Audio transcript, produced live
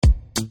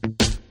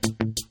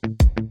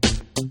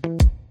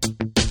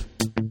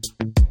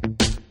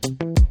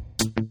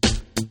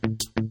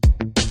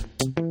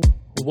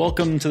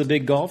Welcome to the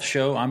Big Golf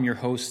Show. I'm your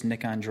host,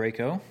 Nick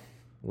Andreyko.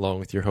 Along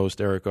with your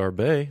host, Eric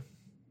Arbe.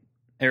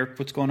 Eric,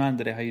 what's going on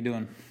today? How you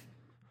doing?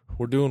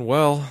 We're doing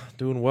well.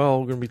 We're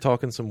going to be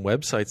talking some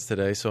websites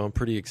today, so I'm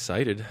pretty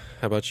excited.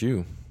 How about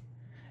you?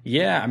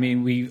 Yeah, I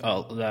mean,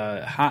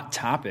 the hot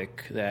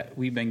topic that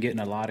we've been getting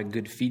a lot of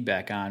good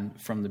feedback on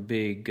from the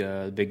Big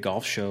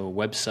Golf Show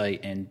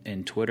website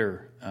and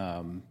Twitter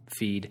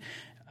feed.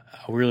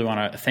 I really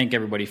want to thank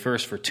everybody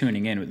first for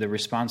tuning in. The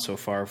response so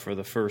far for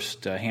the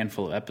first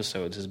handful of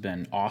episodes has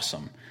been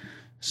awesome.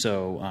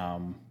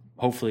 So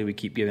hopefully we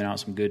keep giving out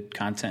some good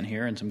content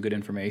here and some good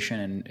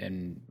information,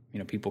 and you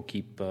know, people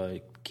keep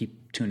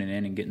tuning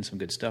in and getting some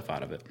good stuff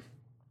out of it.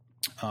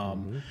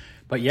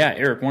 But yeah,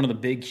 Eric, one of the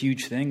big,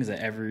 huge things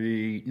that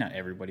not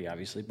everybody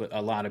obviously, but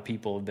a lot of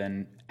people have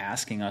been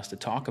asking us to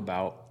talk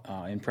about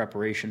in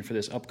preparation for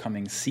this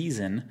upcoming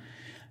season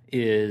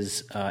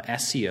is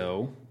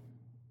SEO.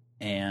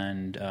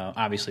 And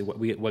obviously,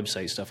 we get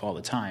website stuff all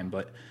the time,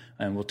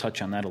 and we'll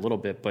touch on that a little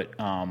bit. But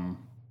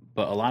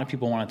a lot of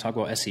people want to talk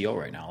about SEO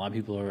right now. A lot of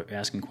people are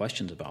asking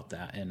questions about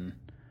that, and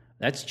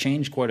that's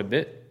changed quite a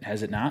bit,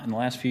 has it not, in the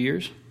last few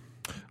years?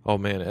 Oh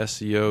man,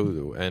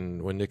 SEO,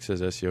 and when Nick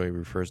says SEO, he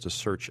refers to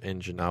search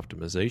engine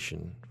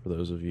optimization. For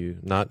those of you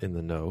not in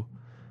the know,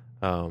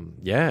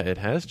 yeah, it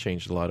has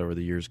changed a lot over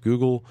the years.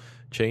 Google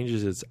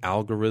changes its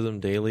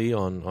algorithm daily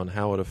on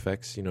how it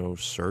affects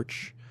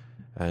search.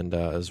 And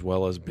as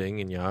well as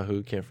Bing and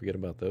Yahoo, can't forget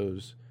about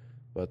those.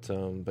 But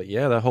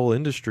yeah, that whole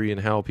industry and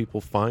how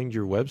people find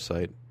your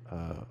website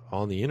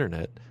on the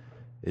internet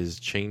is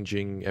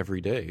changing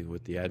every day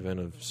with the advent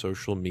of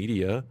social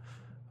media.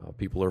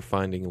 People are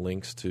finding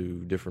links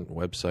to different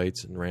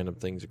websites and random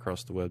things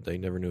across the web they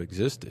never knew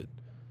existed.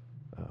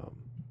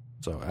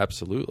 So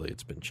absolutely,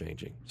 it's been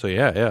changing. So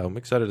yeah, I'm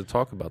excited to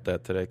talk about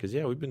that today because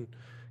we've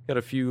got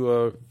a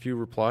few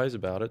replies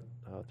about it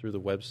through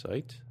the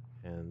website.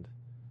 And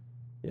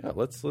yeah,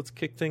 let's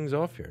kick things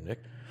off here, Nick.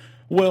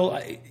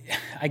 Well,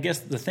 I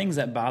guess the things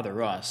that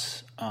bother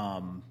us,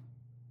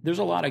 there's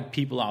a lot of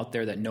people out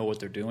there that know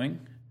what they're doing.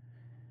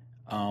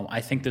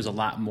 I think there's a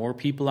lot more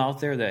people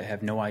out there that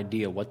have no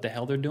idea what the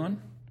hell they're doing.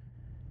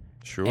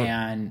 Sure.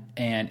 And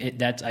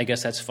I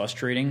guess that's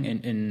frustrating.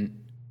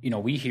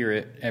 And we hear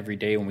it every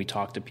day when we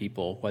talk to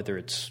people, whether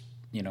it's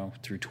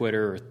through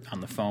Twitter or on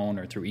the phone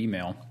or through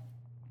email.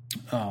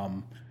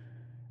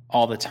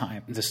 All the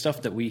time, the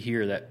stuff that we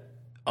hear that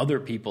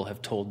other people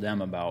have told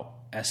them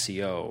about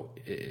SEO,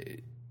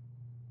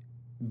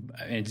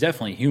 it's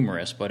definitely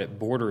humorous, but it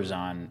borders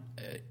on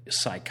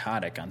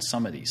psychotic on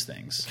some of these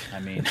things. I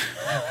mean,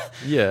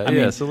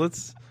 yeah. So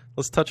let's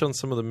touch on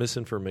some of the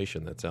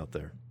misinformation that's out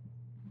there.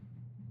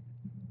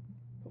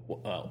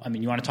 Well, I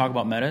mean, you want to talk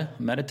about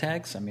meta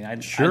tags? I mean,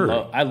 sure.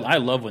 I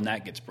love when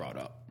that gets brought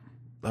up.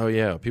 Oh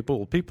yeah,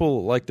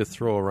 people like to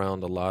throw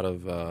around a lot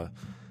of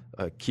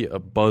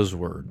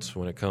buzzwords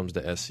when it comes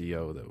to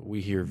SEO that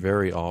we hear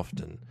very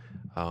often.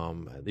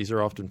 These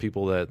are often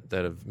people that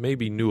have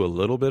maybe knew a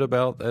little bit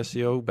about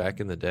SEO back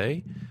in the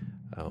day,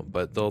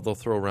 but they'll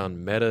throw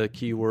around meta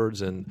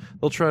keywords and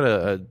they'll try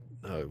to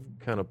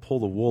kind of pull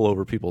the wool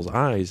over people's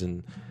eyes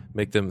and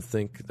make them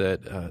think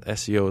that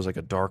SEO is like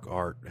a dark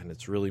art and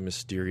it's really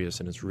mysterious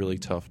and it's really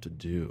tough to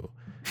do.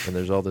 And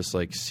there's all this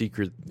like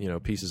secret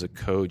pieces of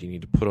code you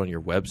need to put on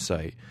your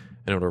website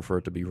in order for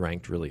it to be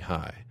ranked really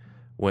high.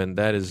 When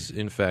that is,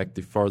 in fact,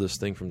 the farthest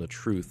thing from the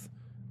truth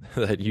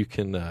that you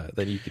can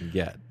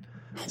get.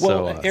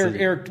 Well, so,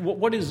 Eric,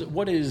 what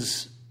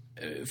is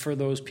for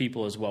those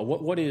people as well?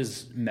 What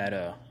is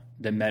the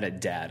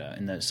metadata,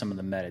 and some of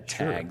the meta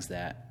tags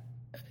that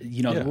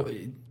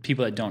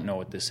people that don't know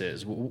what this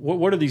is?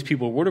 What are these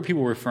people? What are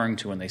people referring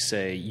to when they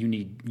say you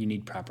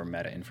need proper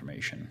meta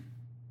information?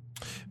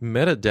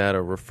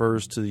 Metadata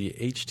refers to the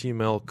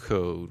HTML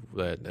code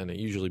and it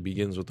usually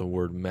begins with the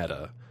word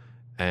meta.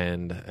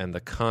 And the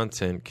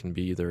content can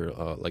be either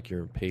like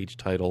your page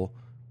title,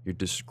 your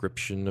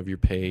description of your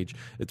page.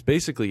 It's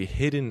basically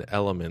hidden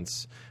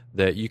elements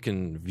that you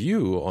can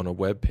view on a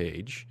web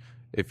page.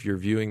 If you're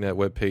viewing that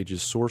web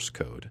page's source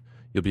code,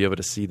 you'll be able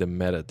to see the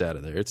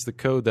metadata there. It's the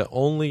code that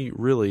only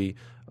really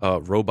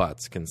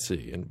robots can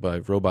see. And by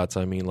robots,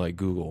 I mean like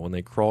Google. When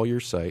they crawl your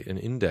site and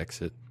index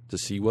it to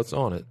see what's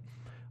on it,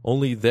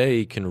 only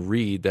they can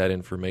read that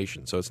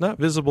information. So it's not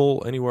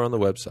visible anywhere on the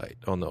website.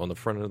 On the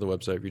front end of the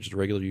website, if you're just a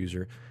regular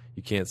user,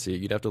 you can't see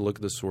it. You'd have to look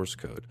at the source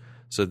code.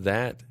 So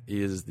that's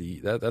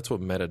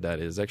what metadata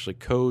is. Actually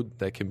code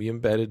that can be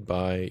embedded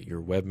by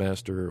your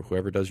webmaster or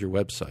whoever does your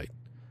website.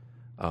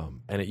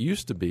 And it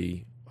used to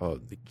be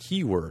the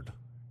keyword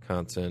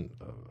content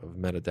of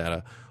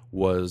metadata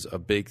was a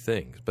big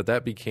thing. But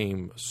that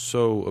became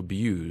so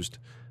abused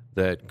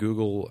that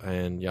Google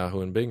and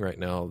Yahoo and Bing right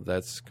now,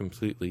 that's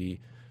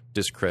completely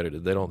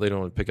discredited. They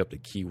don't pick up the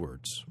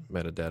keywords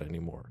metadata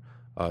anymore.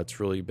 It's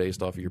really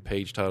based off of your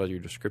page title, your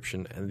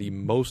description, and the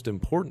most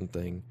important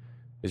thing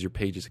is your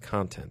page's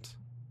content.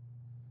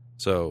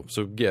 So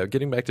yeah,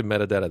 getting back to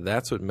metadata,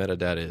 that's what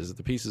metadata is.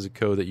 The pieces of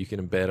code that you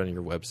can embed on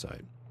your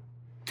website.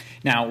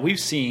 Now, we've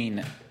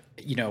seen,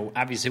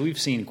 obviously we've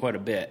seen quite a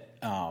bit.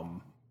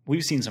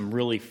 we've seen some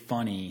really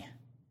funny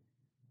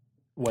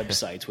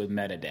websites with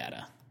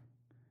metadata.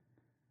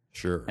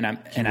 Sure. And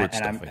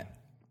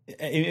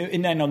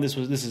I know this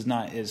is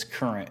not as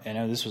current. I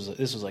know this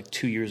was like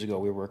 2 years ago.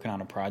 We were working on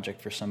a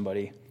project for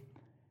somebody,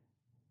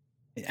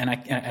 and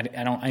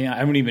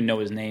I don't even know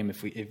his name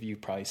if you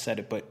probably said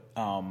it, but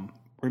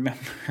remember,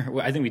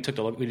 I think we took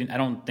a look. I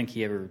don't think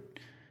he ever.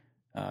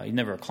 He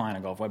never a client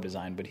of Golf Web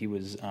Design, but he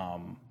was.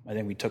 I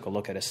think we took a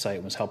look at his site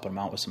and was helping him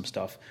out with some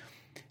stuff.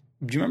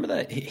 Do you remember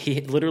that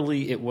he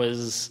literally it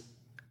was?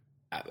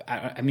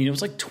 I mean, it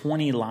was like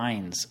 20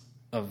 lines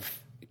of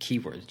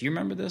keywords. Do you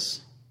remember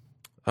this?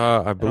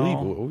 I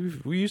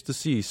believe we used to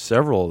see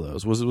several of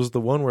those. Was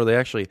the one where they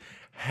actually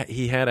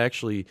he had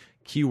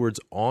keywords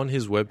on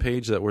his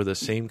webpage that were the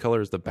same color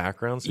as the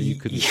background, so you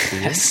couldn't see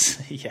them?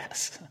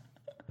 Yes.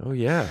 Oh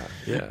yeah.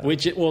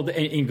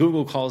 And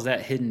Google calls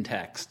that hidden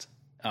text.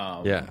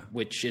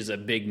 Which is a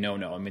big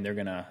no-no. I mean, they're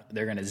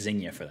gonna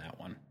zing you for that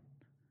one.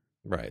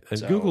 Right,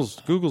 and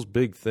Google's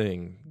big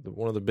thing,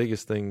 one of the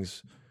biggest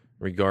things in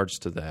regards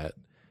to that,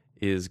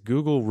 is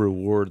Google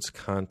rewards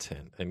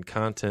content, and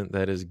content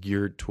that is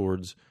geared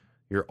towards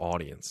your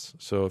audience.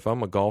 So if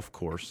I'm a golf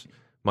course,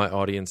 my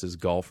audience is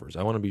golfers.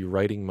 I want to be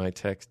writing my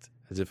text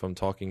as if I'm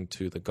talking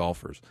to the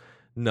golfers,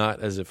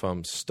 not as if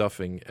I'm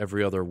stuffing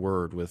every other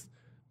word with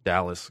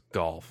Dallas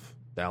golf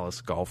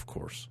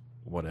course,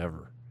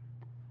 whatever.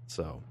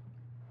 So,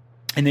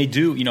 and they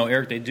do,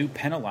 Eric, they do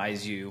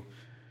penalize you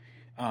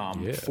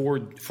for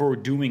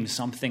doing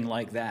something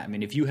like that. I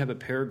mean, if you have a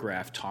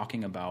paragraph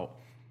talking about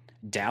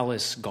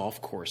Dallas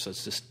golf course,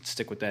 let's just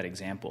stick with that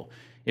example.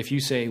 If you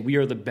say, we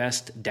are the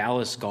best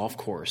Dallas golf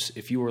course,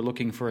 if you are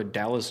looking for a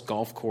Dallas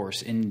golf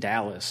course in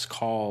Dallas,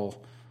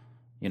 call,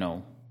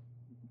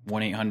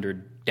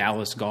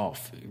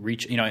 1-800-DALLAS-GOLF.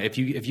 Reach,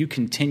 if you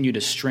continue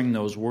to string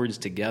those words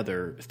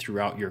together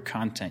throughout your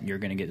content, you're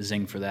going to get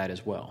zinged for that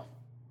as well.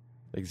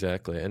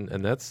 Exactly.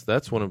 And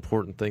that's one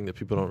important thing that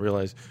people don't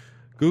realize.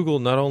 Google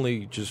not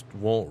only just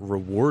won't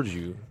reward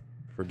you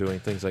for doing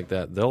things like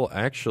that, they'll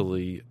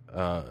actually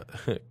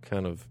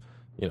kind of,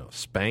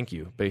 spank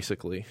you,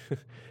 basically.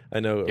 I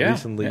know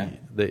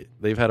recently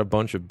they've had a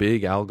bunch of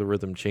big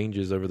algorithm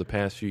changes over the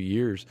past few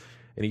years,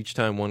 and each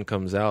time one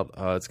comes out,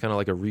 it's kind of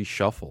like a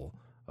reshuffle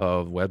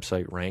of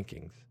website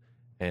rankings.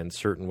 And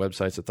certain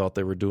websites that thought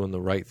they were doing the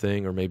right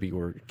thing, or maybe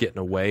were getting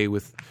away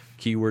with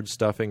keyword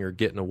stuffing, or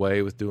getting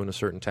away with doing a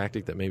certain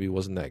tactic that maybe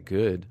wasn't that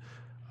good,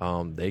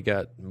 they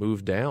got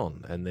moved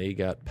down and they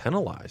got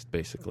penalized,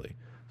 basically.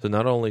 So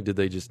not only did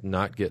they just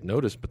not get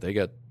noticed, but they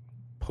got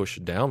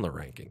pushed down the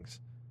rankings.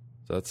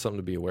 So that's something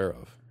to be aware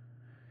of.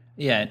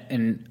 Yeah,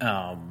 and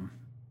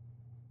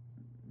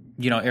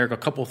Eric, a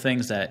couple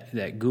things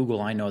that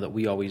Google, I know that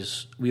we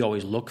always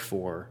look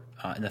for.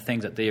 And the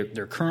things that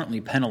they're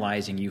currently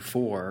penalizing you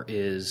for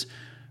is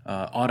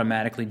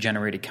automatically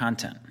generated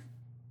content,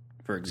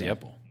 for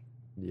example.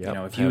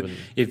 Yep.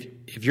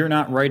 If you're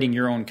not writing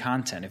your own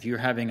content, if you're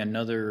having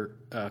another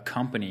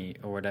company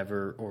or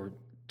whatever, or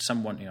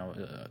someone,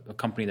 a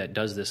company that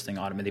does this thing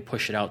automatically, they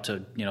push it out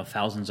to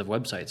thousands of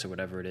websites or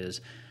whatever it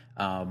is,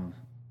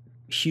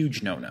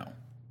 huge no-no.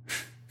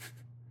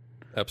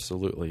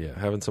 Absolutely, yeah.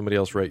 Having somebody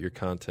else write your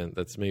content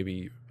that's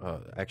maybe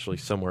actually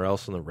somewhere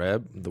else on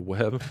the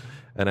web,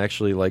 and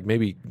actually like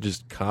maybe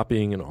just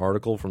copying an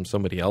article from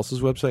somebody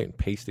else's website and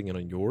pasting it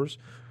on yours,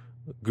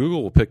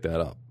 Google will pick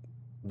that up.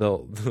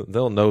 They'll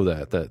know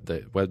that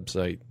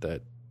website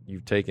that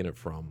you've taken it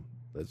from,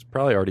 that's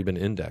probably already been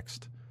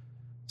indexed.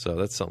 So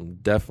that's something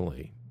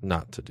definitely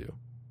not to do.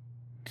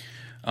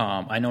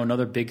 I know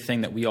another big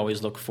thing that we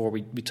always look for,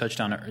 we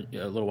touched on it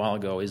a little while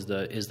ago, is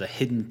the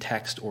hidden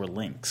text or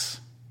links.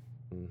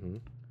 Mm-hmm.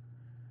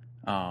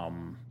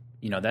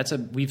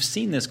 We've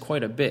seen this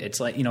quite a bit. It's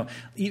like,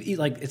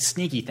 it's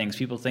sneaky things.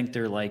 People think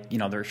they're like,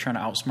 they're trying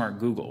to outsmart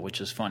Google, which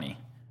is funny.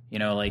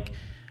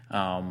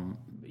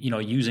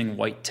 Using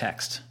white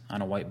text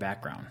on a white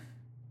background.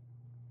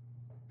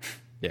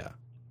 Yeah.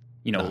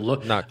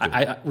 Not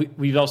good.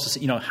 We've also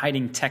seen,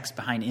 hiding text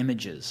behind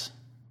images,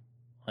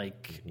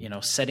 like,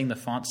 setting the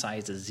font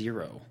size to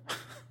 0.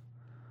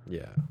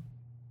 Yeah.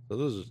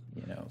 So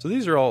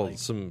these are all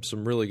some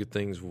really good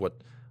things.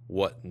 What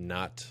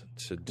not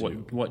to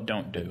do. What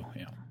don't do,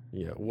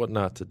 Yeah, what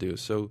not to do.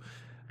 So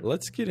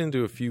let's get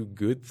into a few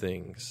good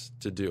things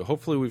to do.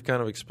 Hopefully we've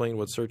kind of explained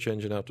what search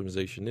engine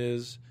optimization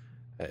is.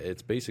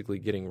 It's basically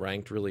getting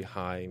ranked really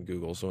high in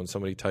Google. So when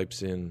somebody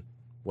types in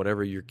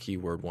whatever your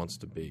keyword wants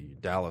to be,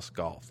 Dallas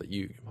golf,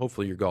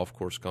 hopefully your golf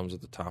course comes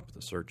at the top of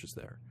the searches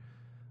there.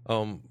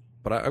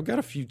 But I've got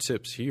a few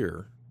tips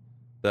here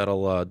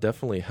that'll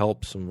definitely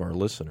help some of our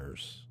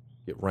listeners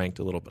get ranked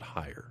a little bit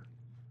higher.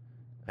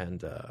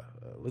 And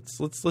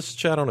let's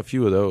chat on a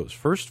few of those.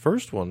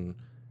 First one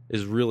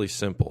is really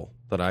simple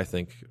that I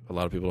think a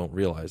lot of people don't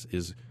realize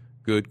is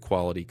good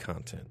quality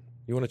content.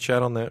 You want to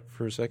chat on that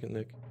for a second,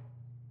 Nick?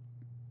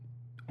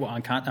 Well,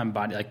 on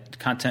body, like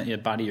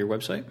content, body your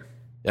website.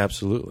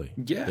 Absolutely.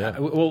 Yeah.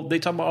 Well, they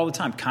talk about all the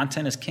time.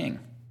 Content is king.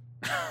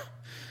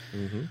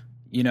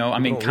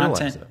 Mm-hmm.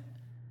 Content.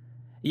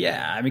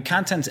 Yeah, I mean,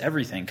 content's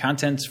everything.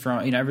 Content's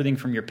from everything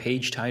from your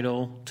page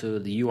title to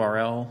the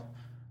URL.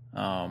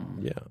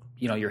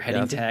 Your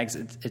heading tags.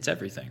 It's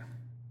everything.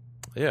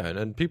 Yeah,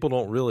 and people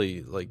don't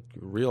really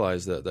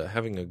realize that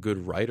having a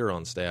good writer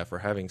on staff or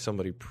having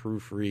somebody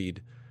proofread,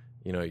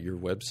 your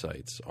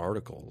website's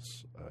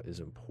articles is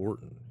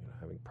important.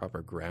 Having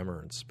proper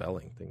grammar and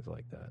spelling, things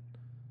like that.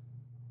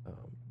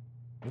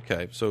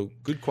 Okay, so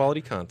good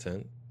quality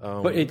content.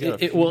 But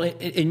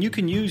and you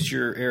can use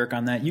Eric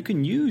on that. You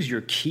can use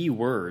your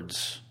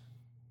keywords.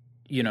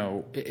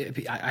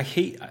 I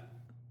hate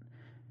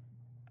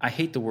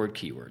the word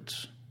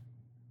keywords.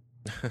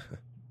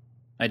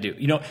 I do,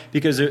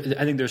 because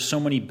I think there's so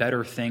many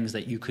better things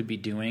that you could be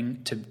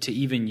doing to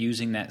even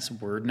using that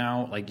word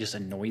now, just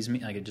annoys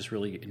me. It just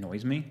really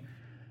annoys me.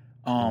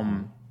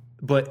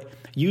 But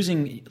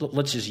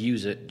let's just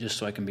use it just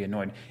so I can be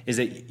annoyed, is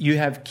that you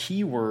have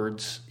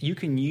keywords. You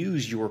can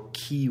use your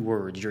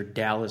keywords, your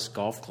Dallas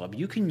Golf Club.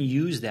 You can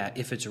use that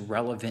if it's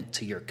relevant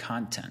to your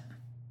content.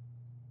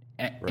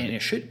 And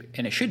it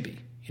should be.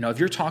 If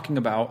you're talking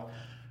about,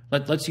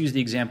 let's use the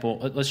example,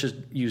 let's just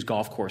use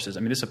golf courses. I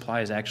mean, this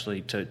applies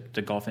actually to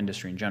the golf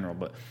industry in general,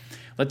 but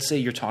let's say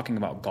you're talking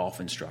about golf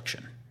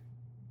instruction,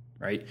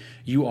 right?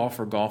 You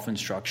offer golf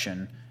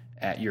instruction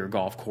at your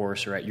golf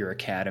course or at your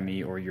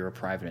academy, or you're a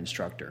private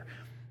instructor.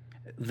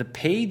 The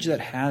page that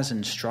has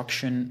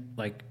instruction,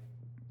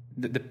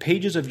 the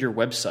pages of your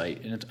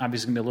website, and it's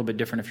obviously going to be a little bit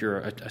different if you're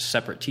a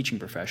separate teaching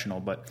professional,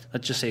 but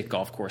let's just say a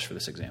golf course for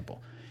this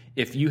example.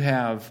 If you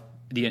have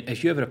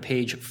a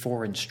page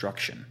for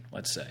instruction,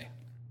 let's say,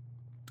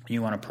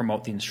 you want to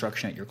promote the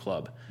instruction at your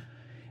club,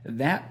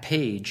 that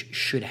page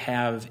should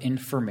have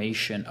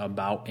information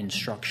about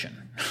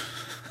instruction.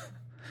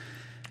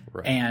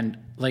 Right. And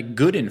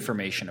good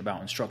compensation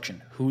about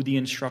instruction, who the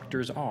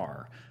instructors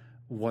are,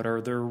 what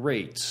are their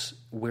rates,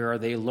 where are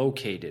they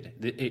located.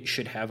 It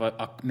should have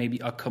maybe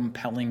a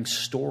compelling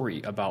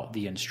story about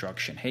the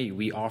instruction. Hey,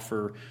 we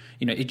offer,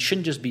 it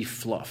shouldn't just be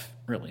fluff,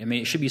 really. I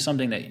mean, it should be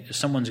something that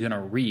someone's going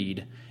to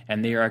read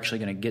and they are actually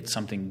going to get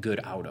something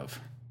good out of.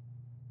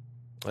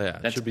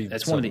 Yeah, it should be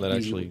something that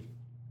actually,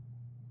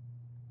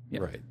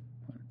 right.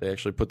 They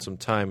actually put some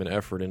time and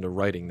effort into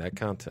writing that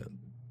content.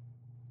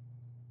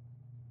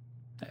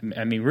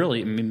 I mean,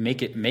 really,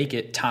 make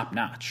it top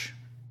notch.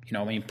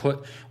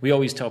 We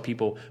always tell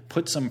people,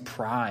 put some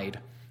pride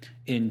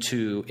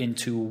into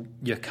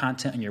your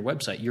content on your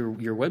website.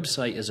 Your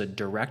website is a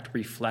direct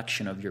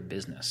reflection of your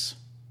business.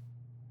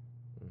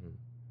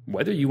 Mm-hmm.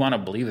 Whether you want to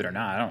believe it or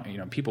not,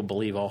 people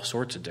believe all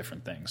sorts of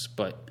different things,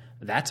 but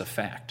that's a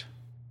fact.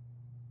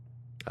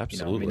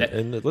 Absolutely.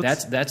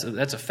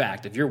 That's a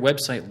fact. If your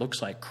website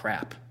looks like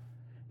crap,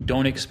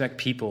 don't expect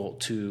people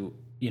to.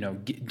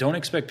 Don't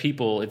expect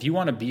people, if you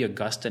want to be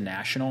Augusta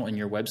National and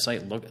your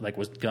website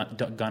was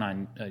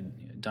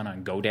done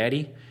on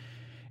GoDaddy,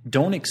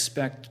 don't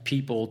expect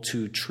people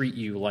to treat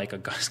you like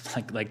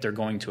Augusta, like they're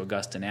going to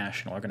Augusta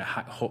National. They're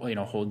going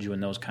to hold you in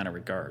those kind of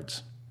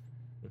regards.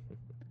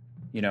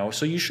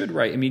 So you should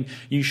write. I mean,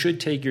 you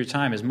should take your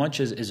time. As much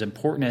as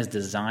important as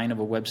design of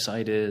a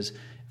website is,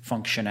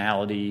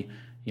 functionality,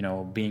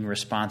 being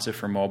responsive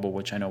for mobile,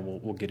 which I know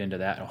we'll get into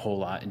that a whole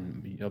lot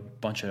in a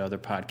bunch of other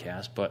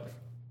podcasts, but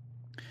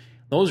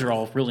those are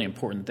all really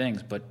important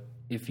things. But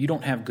if you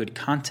don't have good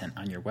content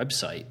on your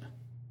website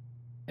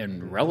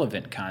and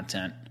relevant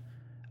content,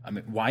 I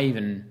mean, why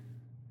even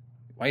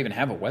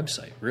have a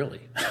website,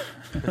 really?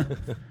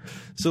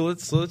 So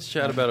let's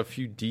chat about a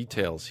few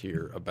details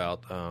here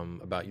about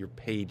your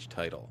page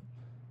title.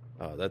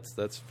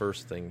 That's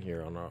first thing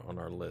here on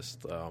our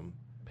list.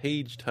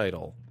 Page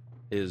title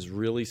is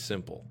really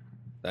simple.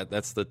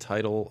 That's the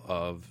title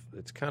of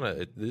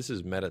this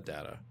is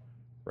metadata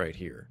right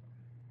here.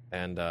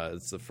 And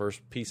it's the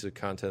first piece of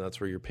content. That's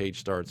where your page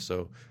starts.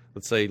 So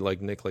let's say,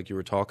 Nick, like you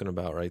were talking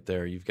about right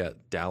there, you've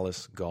got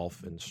Dallas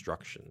Golf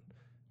Instruction.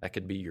 That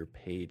could be your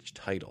page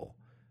title.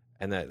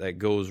 And that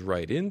goes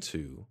right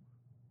into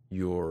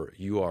your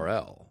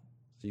URL.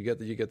 So you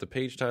get the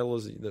page title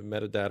is the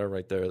metadata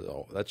right there.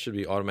 Oh, that should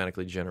be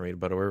automatically generated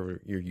by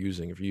whatever you're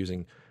using. If you're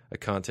using a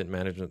content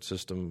management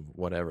system,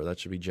 whatever, that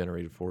should be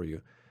generated for you.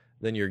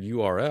 Then your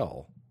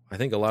URL. I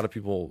think a lot of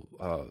people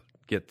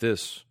get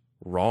this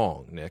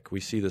wrong, Nick. We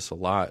see this a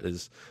lot.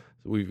 Is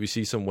we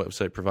see some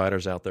website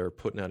providers out there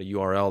putting out a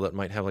URL that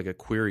might have a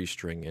query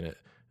string in it.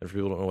 And if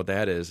people don't know what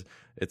that is,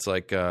 it's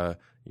let's say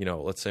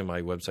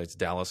my website's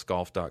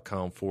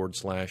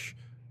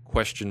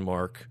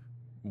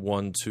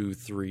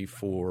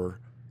dallasgolf.com/?123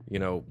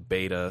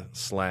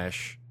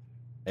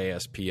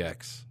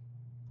 beta/ASPX.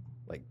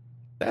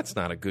 That's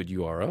not a good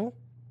URL.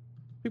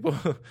 People,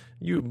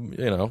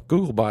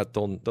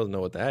 Googlebot doesn't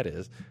know what that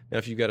is. Now,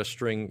 if you got a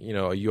string,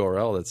 a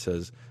URL that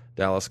says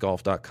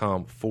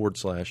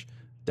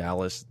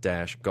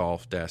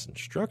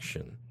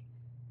dallasgolf.com/Dallas-golf-instruction,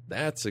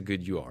 that's a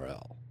good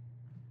URL.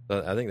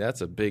 I think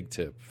that's a big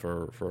tip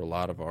for a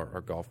lot of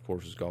our golf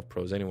courses, golf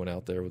pros, anyone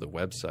out there with a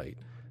website,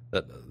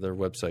 that their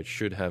website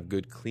should have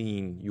good,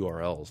 clean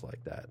URLs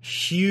like that.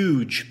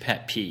 Huge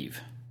pet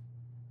peeve.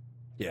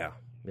 Yeah,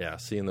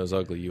 seeing those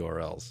ugly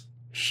URLs.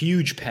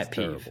 Huge pet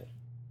peeve. Terrible.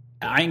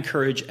 I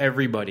encourage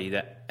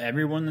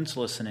everyone that's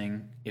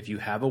listening, if you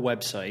have a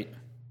website,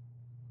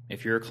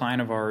 if you're a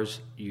client of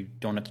ours, you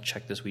don't have to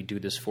check this. We do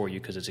this for you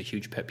because it's a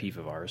huge pet peeve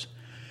of ours.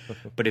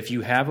 But if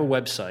you have a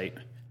website,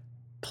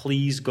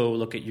 please go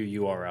look at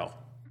your URL.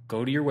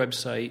 Go to your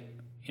website,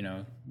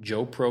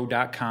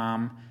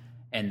 joepro.com,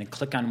 and then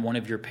click on one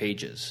of your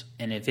pages.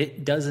 And if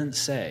it doesn't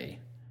say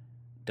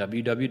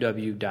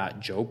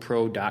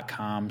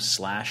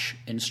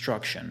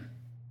www.joepro.com/instruction,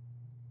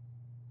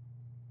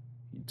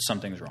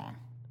 something's wrong.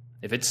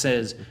 If it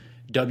says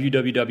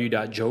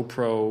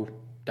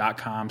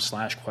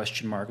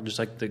www.joepro.com/?, just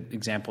like the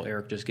example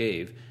Eric just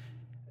gave,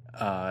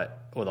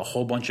 with a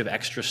whole bunch of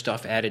extra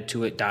stuff added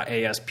to it,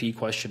 .asp ?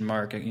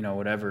 Whatever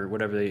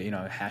they,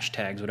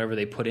 hashtags, whatever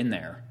they put in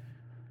there,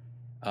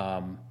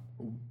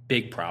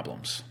 big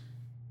problems.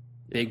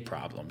 Big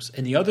problems.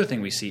 And the other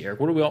thing we see,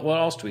 Eric, what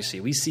else do we see?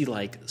 We see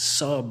like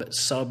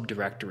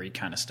sub-directory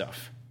kind of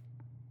stuff.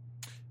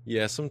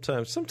 Yeah,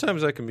 sometimes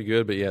that can be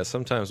good, but yeah,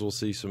 sometimes we'll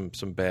see some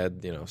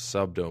bad,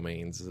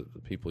 subdomains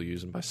that people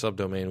use. And by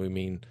subdomain, we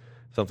mean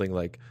something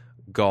like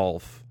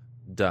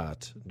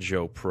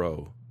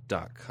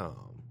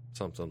golf.joepro.com,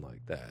 something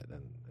like that,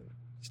 and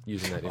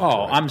using that.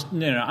 I'm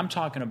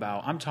talking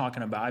about. I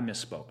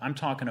misspoke. I'm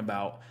talking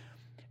about,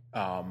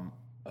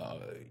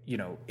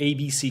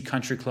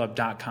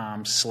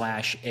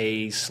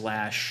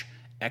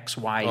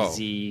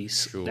 abccountryclub.com/a/XYZ.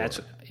 Sure.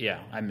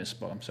 I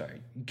misspoke. I'm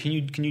sorry. Can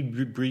you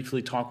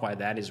briefly talk why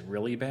that is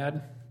really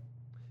bad?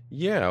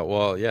 Yeah,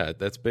 well, yeah,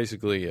 that's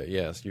basically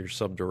yes, your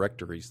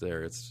subdirectories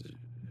there. It's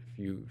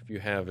if you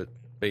have it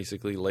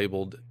basically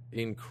labeled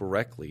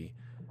incorrectly,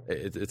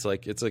 it's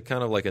like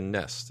kind of like a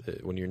nest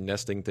when you're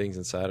nesting things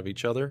inside of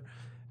each other,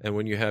 and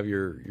when you have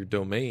your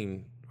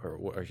domain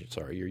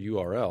your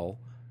URL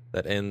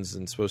that ends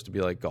and supposed to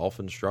be like golf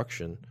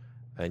instruction,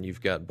 and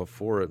you've got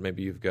before it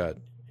maybe you've got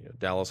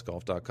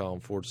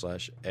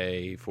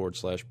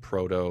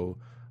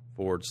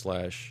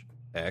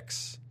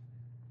dallasgolf.com/a/proto/x.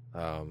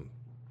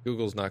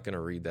 Google's not going to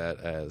read that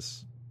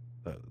as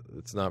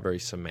it's not very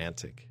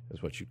semantic,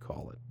 is what you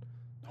call it.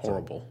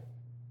 Horrible.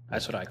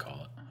 That's what I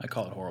call it. I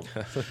call it horrible.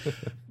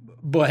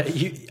 But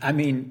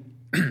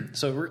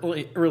so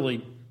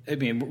really,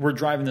 we're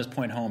driving this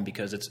point home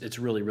because it's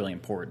really, really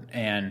important.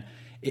 And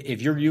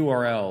if your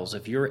URLs,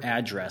 if your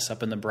address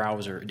up in the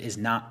browser is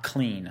not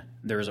clean,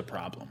 there's a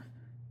problem.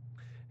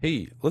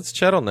 Hey, let's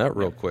chat on that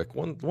real quick.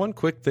 One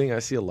quick thing I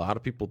see a lot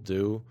of people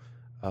do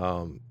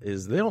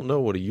is they don't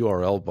know what a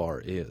URL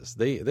bar is.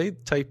 They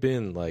type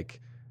in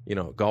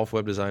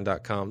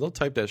golfwebdesign.com. They'll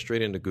type that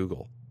straight into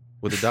Google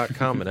with a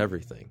 .com and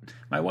everything.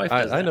 My wife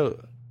does that. I know.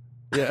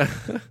 Yeah.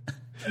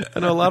 I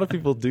know a lot of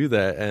people do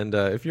that. And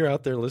if you're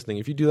out there listening,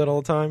 if you do that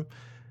all the time,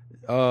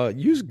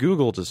 use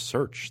Google to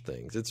search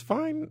things. It's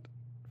fine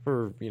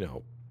for,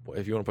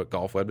 if you want to put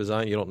golf web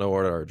design, you don't know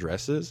what our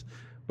address is.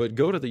 But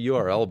go to the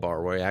URL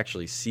bar where you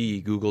actually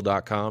see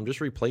google.com.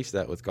 Just replace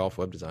that with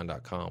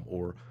golfwebdesign.com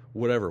or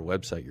whatever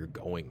website you're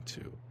going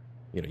to.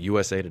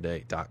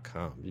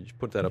 usatoday.com. You just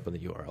put that up in the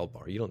URL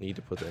bar. You don't need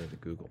to put that into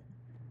Google,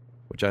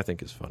 which I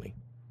think is funny.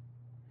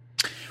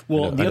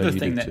 Well, the other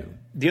thing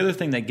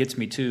that gets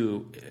me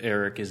too,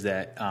 Eric, is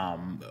that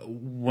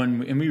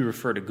and we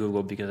refer to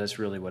Google because that's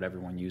really what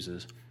everyone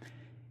uses,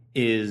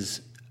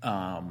 is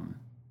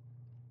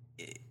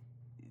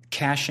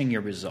caching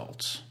your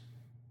results.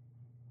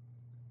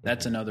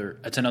 That's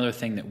another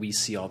thing that we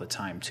see all the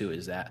time too,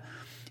 is that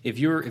if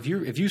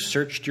you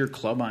searched your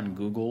club on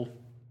Google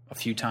a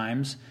few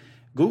times,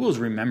 Google's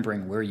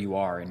remembering where you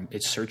are and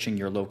it's searching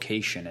your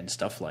location and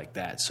stuff like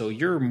that. So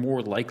you're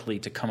more likely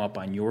to come up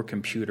on your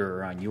computer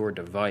or on your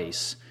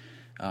device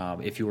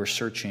if you were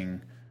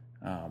searching,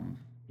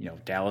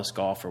 Dallas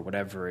Golf or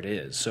whatever it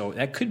is. So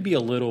that could be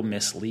a little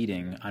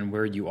misleading on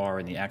where you are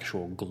in the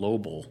actual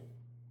global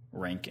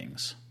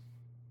rankings.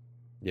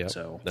 Yeah,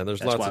 so and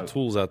there's lots of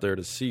tools out there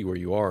to see where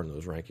you are in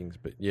those rankings.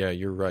 But yeah,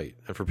 you're right.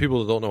 And for people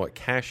that don't know what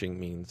caching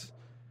means,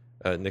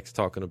 Nick's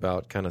talking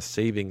about kind of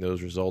saving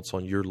those results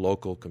on your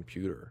local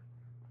computer.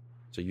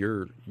 So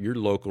your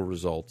local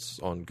results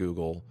on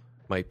Google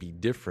might be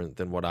different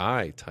than what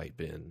I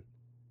type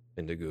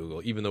into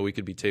Google, even though we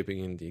could be typing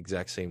in the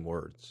exact same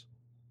words.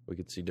 We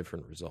could see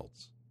different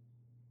results.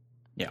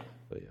 Yeah.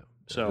 But yeah,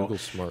 so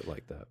Google's smart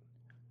like that.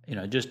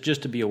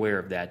 Just to be aware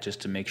of that, just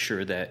to make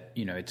sure that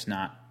it's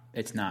not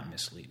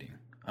misleading.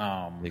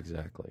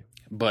 Exactly.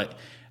 But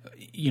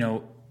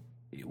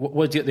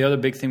what's the other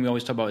big thing we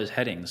always talk about is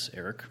headings,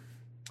 Eric.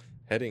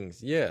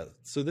 Headings, yeah.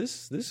 So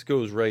this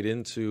goes right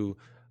into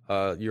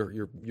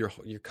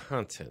your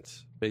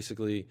content,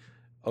 basically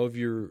of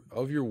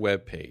your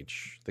web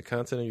page, the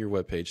content of your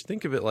web page.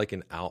 Think of it like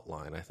an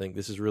outline. I think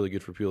this is really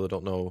good for people that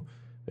don't know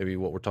maybe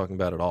what we're talking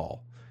about at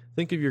all.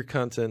 Think of your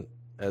content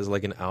as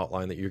like an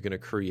outline that you're going to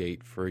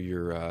create for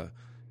your a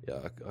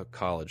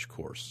college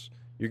course.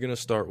 You're going to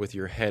start with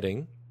your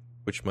heading,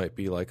 which might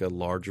be like a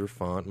larger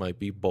font, might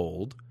be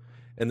bold,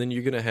 and then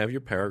you're going to have your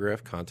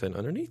paragraph content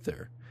underneath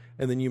there.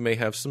 And then you may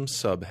have some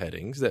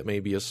subheadings that may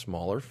be a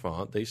smaller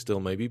font. They still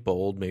may be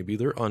bold, maybe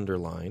they're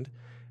underlined.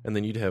 and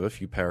then you'd have a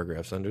few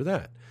paragraphs under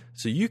that.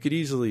 So you could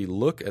easily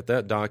look at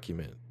that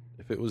document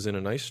if it was in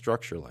a nice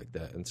structure like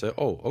that and say,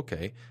 oh,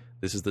 okay,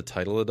 this is the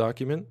title of the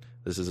document,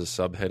 this is a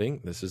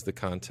subheading, this is the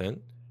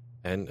content,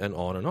 and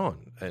on and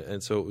on.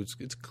 And so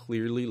it's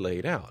clearly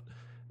laid out.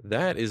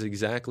 That is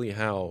exactly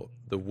how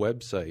the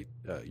website,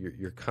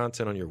 your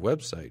content on your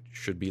website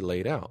should be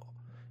laid out.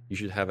 You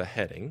should have a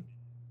heading,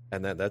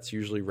 and that's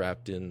usually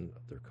wrapped in,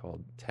 they're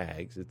called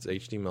tags. It's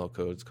HTML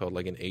code. It's called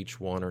like an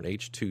H1 or an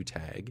H2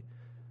 tag.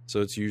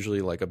 So it's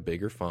usually like a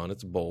bigger font.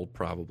 It's bold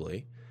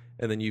probably.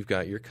 And then you've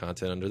got your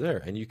content under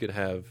there. And you could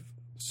have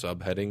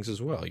subheadings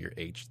as well, your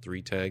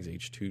H3 tags,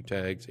 H2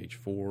 tags,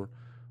 H4,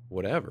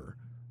 whatever.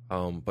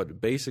 But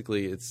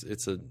basically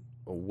it's a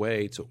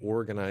way to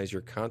organize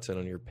your content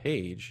on your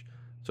page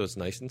so it's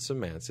nice and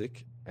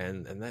semantic,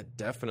 and that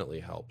definitely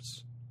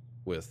helps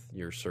with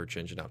your search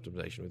engine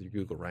optimization, with your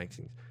Google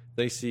rankings.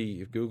 They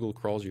see, if Google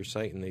crawls your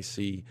site and they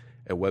see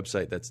a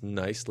website that's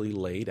nicely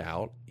laid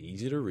out,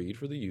 easy to read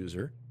for the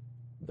user,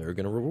 they're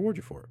going to reward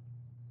you for it.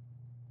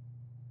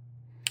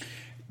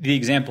 The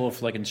example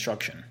of like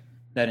instruction,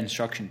 that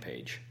instruction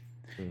page,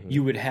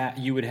 you would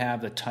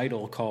have the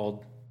title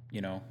called,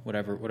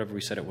 whatever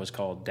we said it was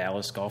called,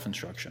 Dallas Golf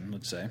Instruction,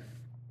 let's say.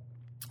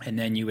 And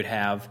then you would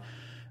have,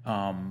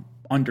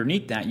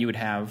 underneath that, you would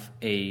have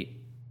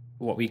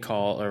what we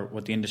call, or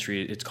what the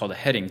industry, it's called a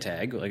heading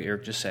tag, like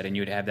Eric just said, and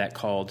you would have that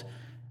called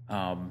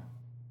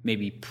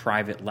maybe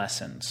private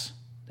lessons.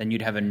 Then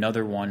you'd have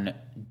another one,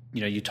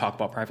 you talk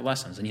about private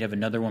lessons, and you'd have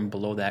another one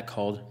below that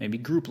called maybe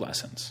group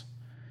lessons.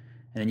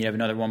 And then you have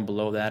another one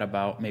below that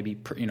about maybe,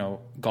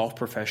 golf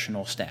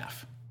professional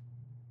staff.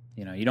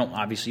 You don't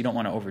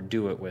want to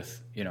overdo it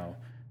with,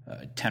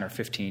 10 or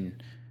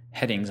 15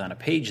 headings on a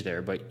page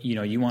there, but,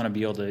 you want to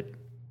be able to,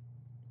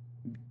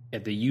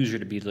 at the user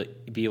to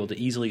be able to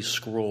easily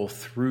scroll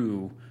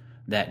through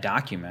that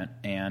document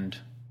and,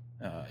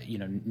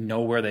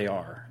 know where they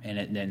are.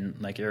 And then,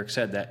 like Eric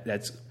said,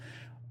 that's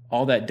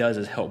all that does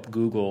is help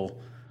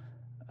Google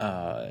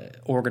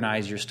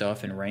organize your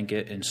stuff and rank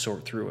it and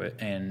sort through it.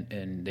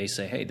 And they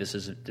say, hey,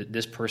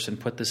 this person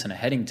put this in a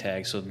heading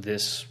tag, so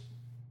this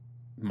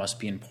must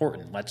be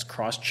important. Let's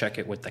cross-check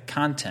it with the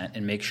content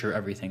and make sure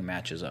everything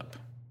matches up.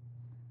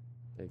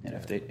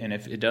 Exactly. And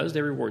if it does,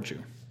 they reward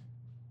you.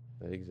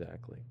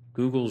 Exactly.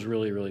 Google's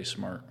really, really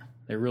smart.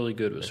 They're really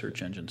good with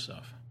search engine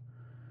stuff.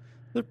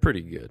 They're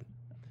pretty good.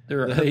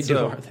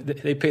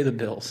 They pay the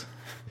bills.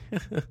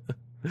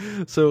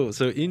 So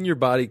in your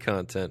body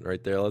content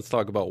right there, let's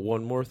talk about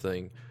one more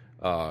thing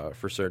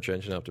for search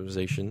engine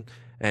optimization,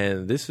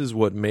 and this is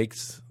what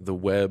makes the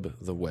web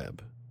the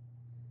web.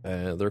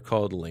 They're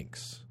called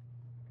links.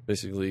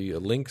 Basically,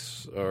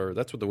 that's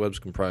what the web's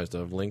comprised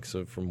of. Links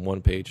from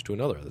one page to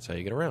another. That's how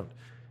you get around.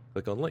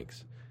 Click on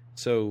links.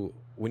 So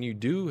when you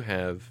do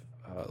have,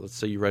 let's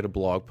say you write a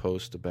blog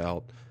post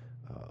about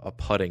a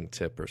putting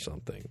tip or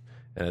something,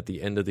 and at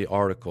the end of the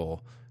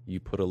article, you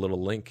put a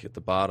little link at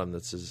the bottom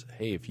that says,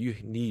 hey, if you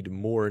need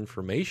more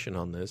information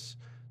on this,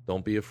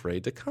 don't be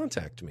afraid to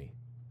contact me.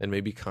 And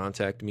maybe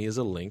contact me as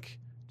a link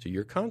to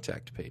your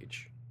contact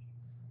page.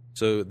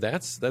 So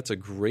that's a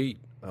great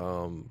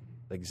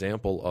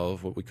example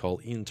of what we call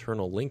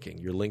internal linking.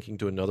 You're linking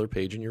to another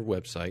page in your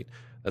website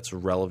that's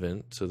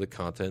relevant to the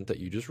content that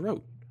you just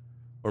wrote.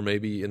 Or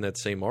maybe in that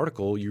same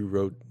article, you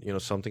wrote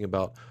something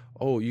about,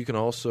 you can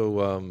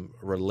also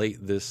relate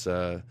this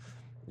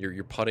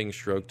your putting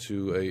stroke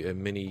to a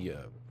mini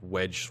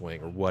wedge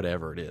swing or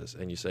whatever it is.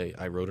 And you say,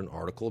 I wrote an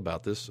article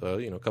about this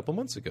a couple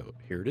months ago.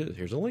 Here it is.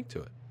 Here's a link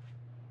to it.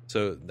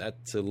 So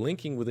that's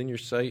linking within your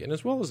site, and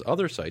as well as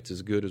other sites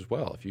is good as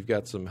well. If you've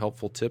got some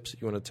helpful tips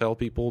that you want to tell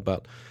people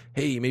about,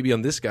 hey, maybe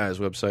on this guy's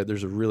website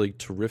there's a really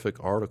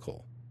terrific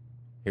article.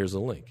 Here's a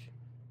link.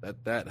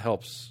 That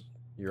helps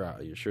your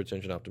search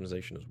engine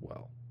optimization as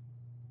well.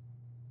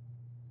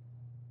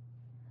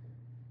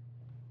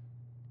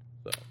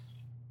 So.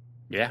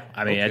 Yeah,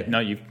 I mean, okay. No,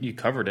 you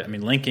covered it. I mein,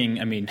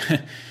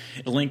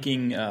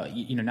 linking,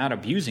 not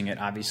abusing it,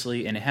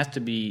 obviously, and it has to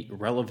be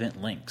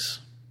relevant links.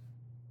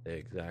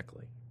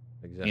 Exactly.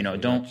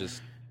 Don't not just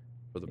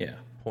for the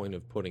point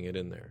of putting it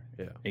in there.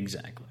 Yeah,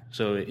 exactly.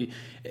 So,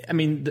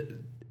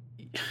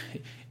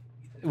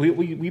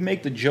 we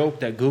make the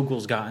joke that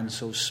Google's gotten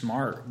so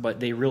smart, but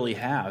they really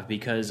have,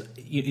 because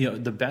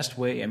the best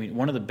way.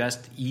 One of the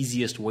best,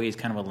 easiest ways,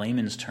 kind of a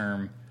layman's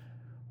term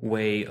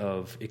way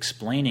of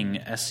explaining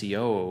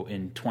SEO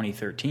in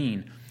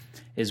 2013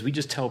 is we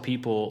just tell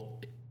people,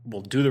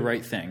 well, do the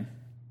right thing.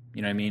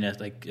 You know what I mean?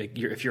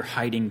 If you're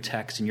hiding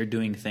text and you're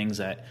doing things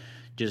that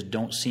just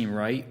don't seem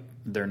right,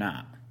 they're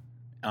not.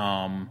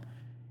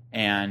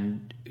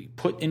 And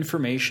put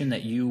information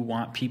that you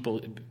want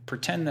people,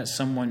 pretend that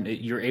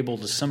you're able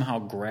to somehow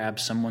grab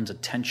someone's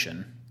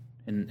attention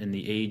in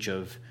the age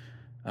of,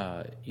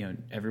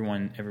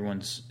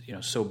 everyone's,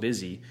 so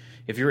busy.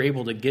 If you're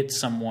able to get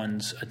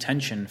someone's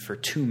attention for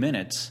 2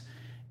 minutes,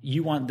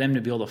 you want them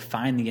to be able to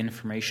find the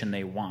information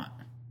they want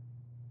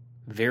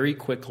very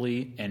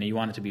quickly, and you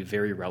want it to be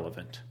very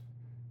relevant.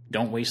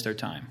 Don't waste their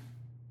time.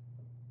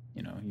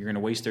 You're going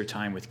to waste their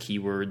time with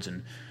keywords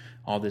and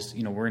all this,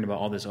 worrying about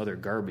all this other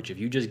garbage. If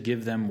you just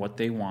give them what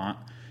they want,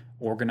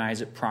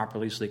 organize it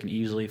properly so they can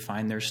easily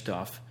find their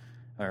stuff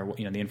or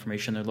the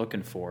information they're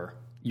looking for,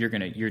 you're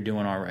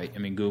doing all right. I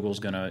mean, Google's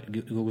gonna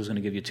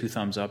give you 2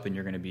 thumbs up, and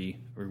you're gonna be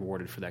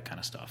rewarded for that kind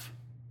of stuff.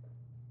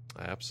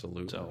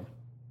 Absolutely. So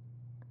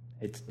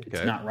it's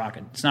not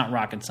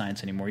rocket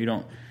science anymore. You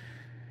don't.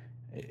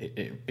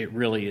 It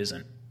really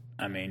isn't.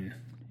 I mean,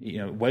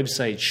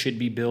 websites should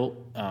be built.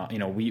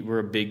 We're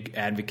a big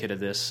advocate of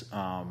this.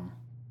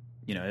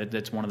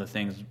 That's one of the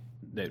things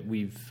that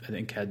we've, I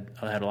think, had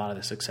a lot of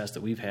the success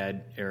that we've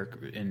had, Eric,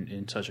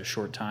 in such a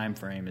short time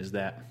frame, is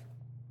that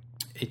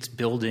it's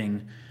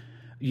building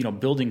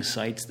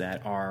sites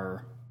that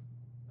are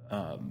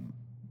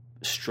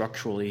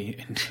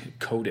structurally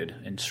coded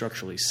and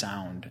structurally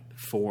sound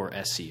for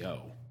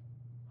SEO.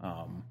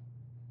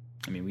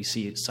 We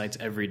see sites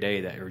every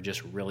day that are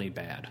just really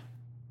bad.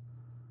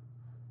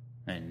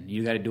 And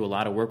you got to do a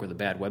lot of work with a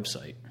bad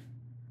website.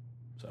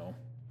 So,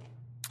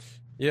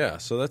 yeah,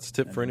 so that's a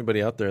tip for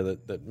anybody out there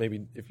that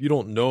maybe if you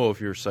don't know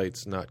if your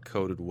site's not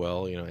coded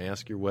well,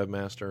 ask your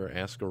webmaster,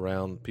 ask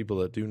around people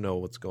that do know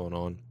what's going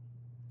on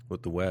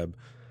with the web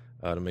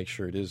to make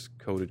sure it is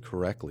coded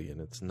correctly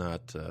and it's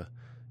not,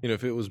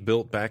 if it was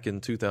built back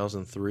in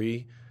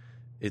 2003,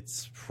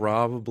 it's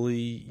probably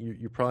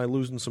you're probably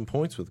losing some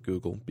points with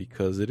Google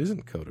because it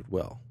isn't coded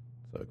well.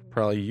 So it could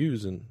probably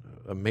use a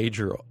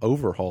major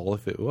overhaul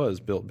if it was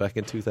built back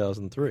in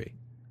 2003.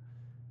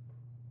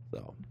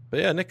 So,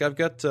 but yeah, Nick, I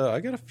got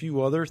a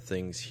few other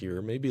things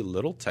here, maybe a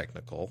little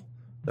technical,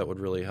 that would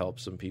really help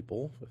some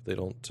people if they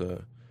don't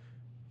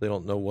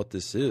know what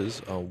this is.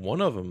 One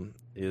of them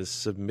is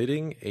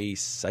submitting a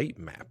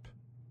sitemap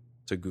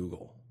to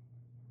Google.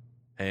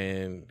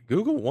 And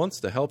Google wants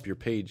to help your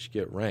page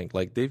get ranked.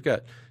 Like they've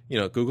got,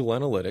 Google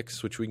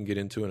Analytics, which we can get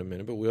into in a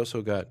minute, but we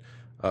also got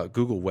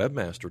Google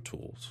Webmaster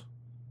Tools,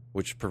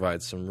 which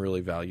provides some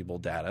really valuable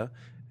data.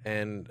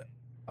 And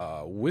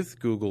with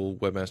Google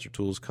Webmaster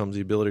Tools comes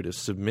the ability to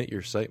submit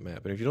your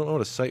sitemap. And if you don't know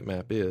what a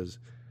sitemap is,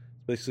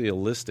 it's basically a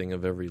listing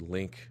of every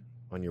link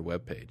on your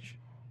web page.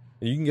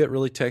 And you can get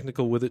really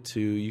technical with it too.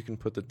 You can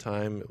put the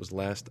time it was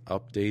last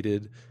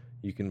updated.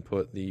 You can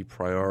put the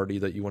priority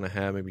that you want to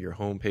have. Maybe your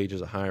home page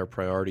is a higher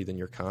priority than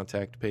your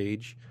contact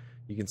page.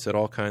 You can set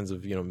all kinds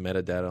of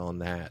metadata on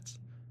that.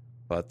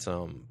 But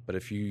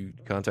if you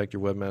contact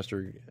your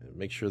webmaster,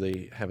 make sure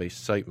they have a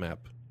sitemap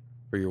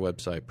for your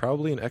website,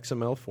 probably in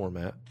XML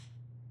format,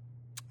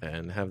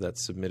 and have that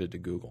submitted to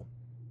Google.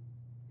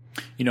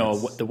 The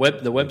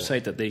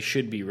website that they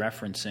should be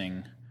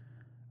referencing.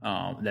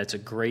 That's a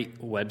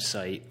great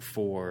website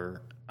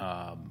for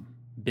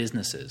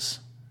businesses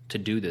to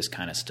do this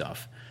kind of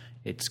stuff.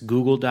 It's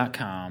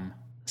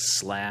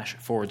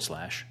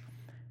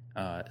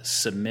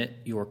google.com//submit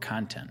your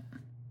content.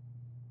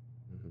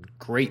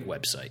 Great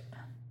website.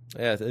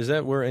 Yeah, is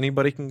that where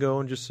anybody can go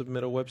and just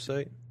submit a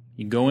website?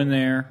 You go in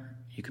there.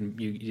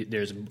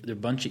 There's a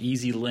bunch of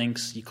easy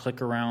links. You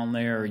click around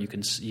there.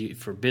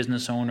 For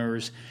business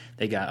owners,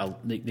 they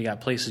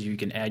got places you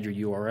can add your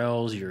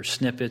URLs, your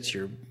snippets,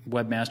 your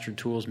webmaster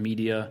tools,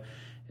 media.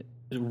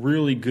 A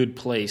really good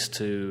place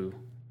to,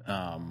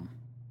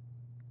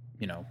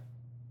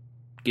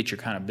 get your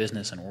kind of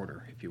business in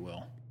order, if you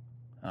will.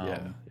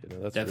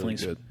 That's definitely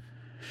really good.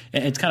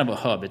 And it's kind of a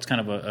hub. It's kind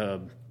of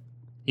a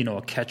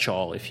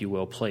catch-all, if you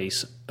will,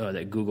 place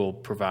that Google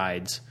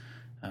provides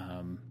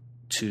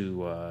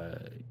to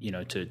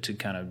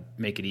kind of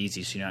make it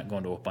easy, so you're not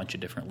going to a bunch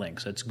of different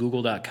links. That's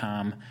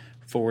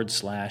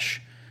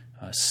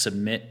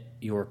google.com/submit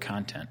your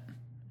content,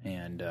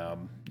 and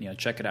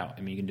check it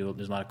out. You can do.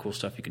 There's a lot of cool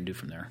stuff you can do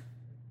from there.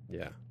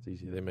 Yeah, it's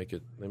easy. They make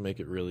it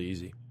really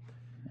easy.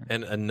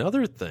 And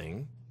another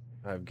thing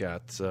I've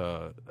got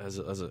as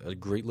a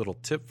great little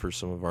tip for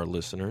some of our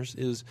listeners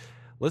is,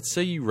 let's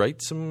say you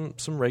write some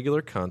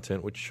regular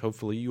content, which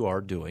hopefully you are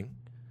doing.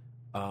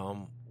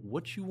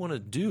 What you want to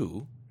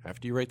do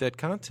after you write that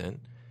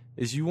content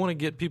is you want to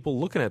get people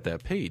looking at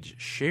that page.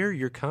 Share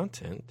your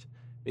content.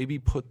 Maybe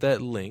put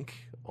that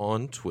link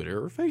on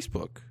Twitter or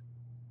Facebook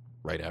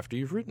right after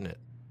you've written it.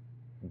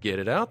 Get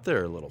it out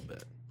there a little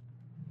bit.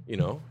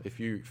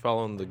 If you're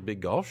following the Big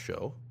Golf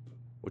Show,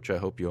 which I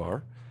hope you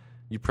are,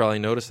 you probably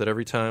notice that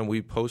every time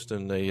we post a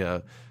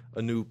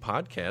new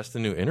podcast, a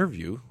new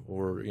interview,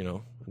 or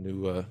a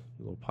new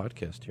little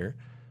podcast here,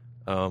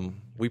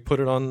 we put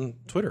it on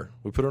Twitter.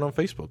 We put it on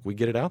Facebook. We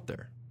get it out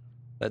there.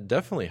 That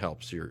definitely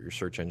helps your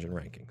search engine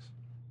rankings.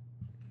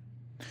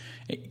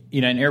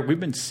 And Eric, we've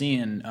been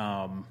seeing.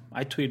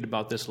 I tweeted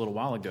about this a little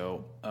while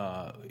ago.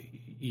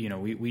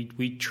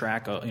 We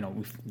track.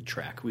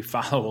 We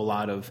follow a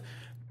lot of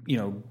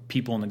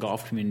people in the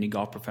golf community,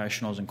 golf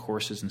professionals, and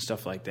courses and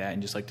stuff like that,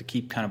 and just like to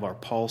keep kind of our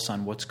pulse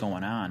on what's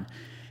going on.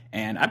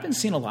 And I've been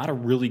seeing a lot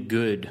of really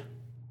good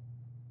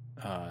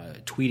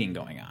tweeting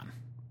going on.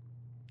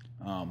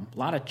 A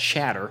lot of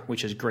chatter,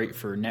 which is great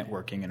for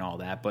networking and all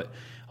that, but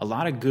a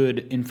lot of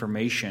good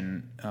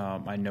information.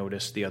 I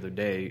noticed the other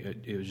day,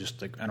 it was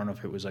just like, I don't know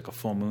if it was like a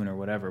full moon or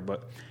whatever,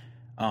 but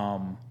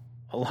a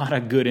a lot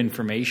of good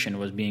information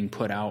was being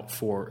put out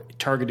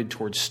targeted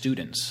towards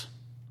students,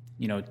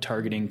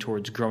 targeting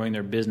towards growing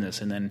their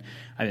business. And then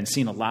I've been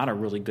seeing a lot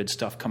of really good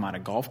stuff come out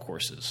of golf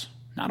courses.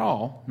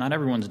 Not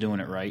everyone's doing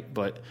it right,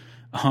 but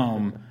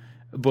a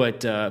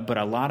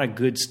lot of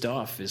good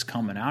stuff is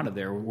coming out of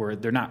there where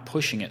they're not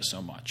pushing it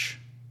so much.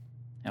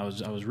 I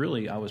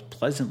was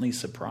pleasantly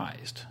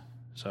surprised.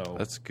 So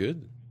that's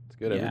good. It's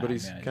good. Yeah,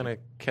 Everybody's kind of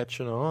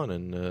catching on,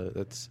 and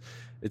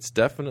it's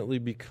definitely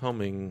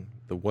becoming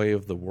the way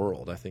of the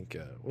world. I think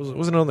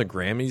wasn't it on the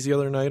Grammys the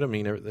other night? I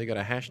mean, they got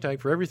a hashtag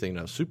for everything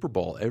now. Super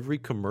Bowl, every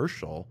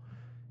commercial.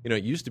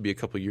 It used to be a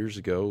couple of years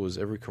ago was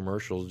every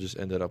commercial just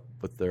ended up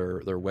with their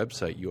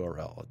website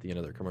URL at the end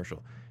of their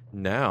commercial.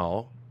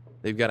 Now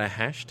they've got a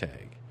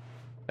hashtag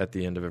at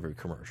the end of every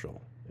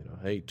commercial.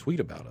 Hey, tweet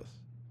about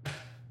us.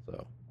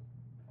 So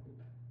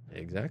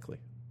exactly.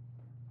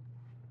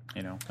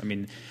 I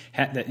mean,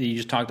 you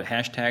just talked. The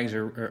hashtags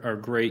are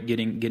great.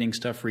 Getting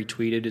stuff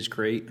retweeted is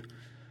great.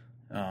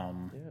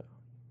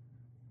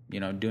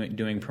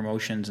 Doing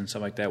promotions and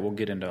stuff like that. We'll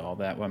get into all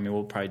that. I mean,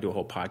 we'll probably do a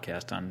whole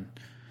podcast on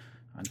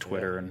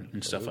Twitter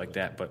and stuff like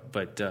that.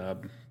 But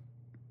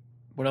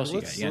what else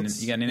you got?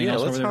 You got anything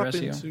else over there,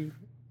 SEO?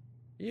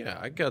 Yeah,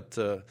 I got.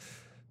 So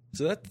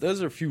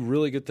those are a few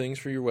really good things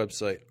for your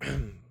website.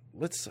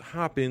 Let's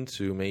hop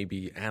into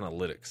maybe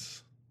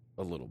analytics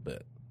a little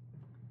bit.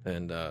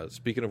 And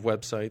speaking of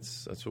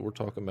websites, that's what we're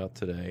talking about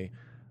today.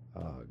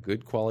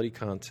 Good quality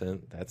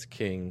content, that's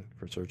king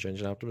for search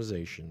engine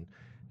optimization.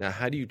 Now,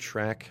 how do you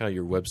track how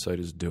your website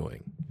is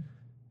doing?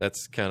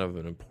 That's kind of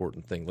an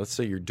important thing. Let's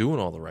say you're doing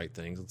all the right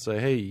things. Let's say,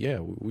 hey, yeah,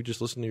 we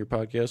just listened to your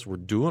podcast. We're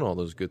doing all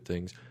those good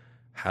things.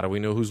 How do we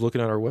know who's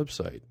looking at our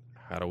website?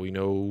 How do we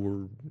know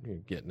we're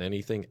getting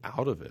anything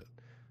out of it?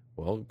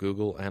 Well,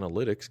 Google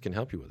Analytics can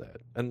help you with that.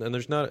 And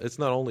it's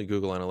not only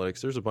Google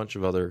Analytics. There's a bunch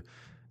of other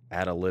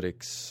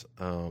analytics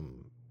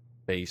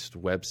based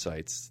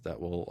websites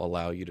that will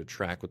allow you to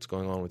track what's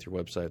going on with your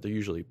website. They're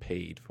usually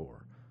paid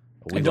for.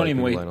 And don't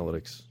even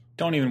Analytics.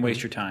 Don't even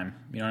waste your time.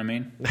 You know what I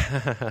mean?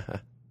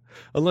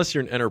 Unless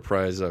you're an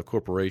enterprise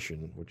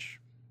corporation, which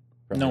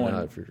no one.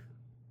 Not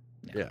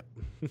yeah.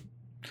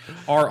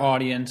 Our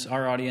audience.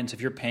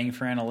 If you're paying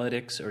for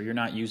analytics or you're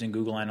not using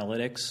Google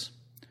Analytics,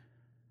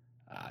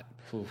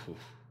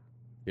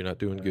 you're not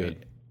doing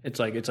good. It's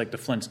like the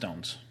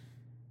Flintstones.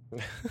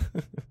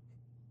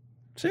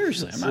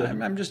 Seriously,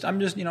 I'm just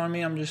you know what I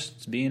mean. I'm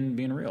just being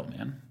real,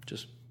 man.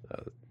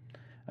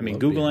 I mean,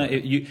 Google.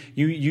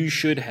 You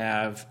should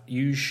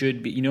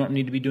be. You don't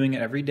need to be doing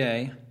it every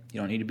day. You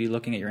don't need to be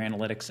looking at your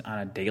analytics on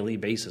a daily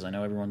basis. I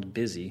know everyone's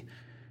busy,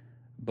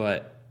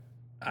 but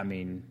I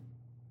mean,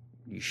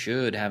 you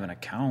should have an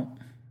account.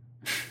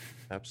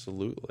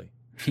 Absolutely.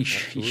 You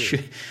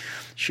should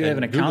have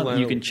an account that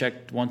you can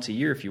check once a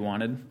year if you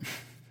wanted.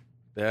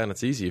 Yeah, and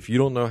it's easy. If you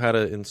don't know how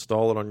to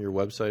install it on your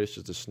website, it's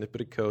just a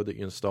snippet of code that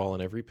you install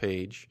on every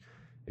page.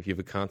 If you have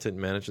a content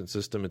management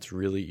system,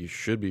 you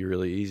should be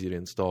really easy to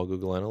install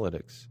Google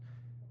Analytics.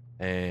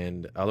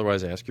 And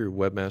otherwise, ask your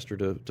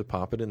webmaster to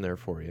pop it in there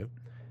for you.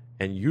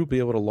 And you'll be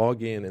able to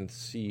log in and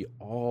see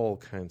all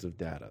kinds of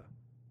data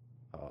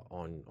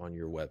on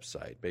your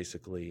website.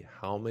 Basically,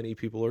 how many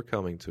people are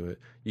coming to it.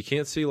 You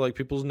can't see like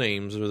people's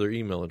names or their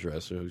email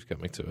address or who's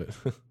coming to it.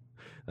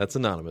 That's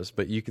anonymous.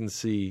 But you can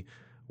see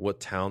what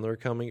town they're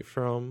coming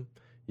from.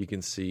 You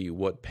can see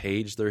what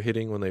page they're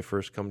hitting when they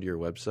first come to your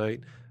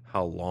website,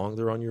 how long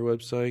they're on your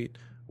website,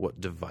 what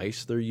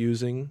device they're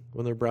using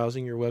when they're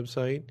browsing your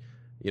website,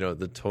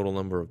 the total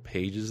number of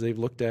pages they've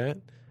looked at.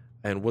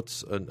 And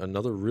what's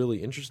another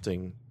really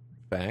interesting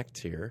fact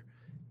here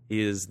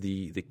is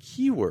the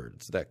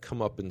keywords that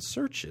come up in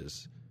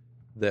searches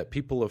that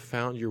people have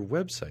found your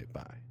website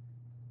by.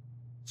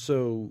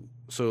 So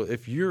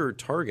if you're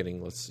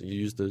targeting, let's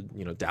use the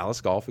Dallas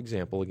golf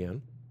example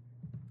again.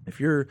 If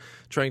you're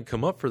trying to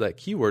come up for that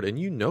keyword and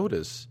you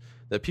notice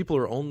that people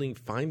are only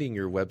finding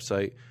your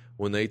website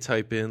when they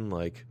type in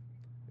like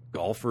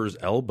golfer's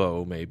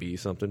elbow, maybe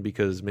something,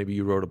 because maybe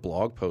you wrote a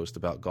blog post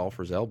about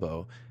golfer's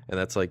elbow and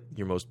that's like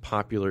your most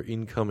popular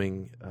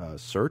incoming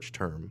search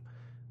term,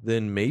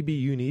 then maybe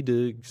you need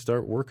to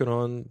start working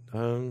on,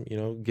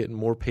 getting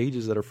more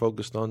pages that are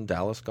focused on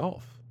Dallas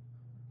golf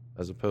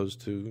as opposed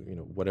to,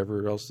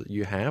 whatever else that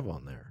you have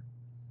on there.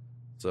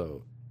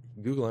 So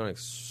Google Analytics,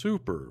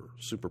 super,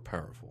 super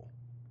powerful.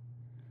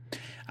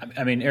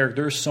 I mean, Eric,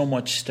 there's so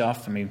much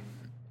stuff. I mean,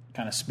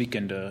 kind of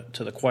speaking to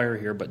the choir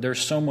here, but there's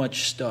so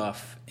much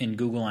stuff in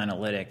Google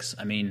Analytics.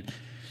 I mean,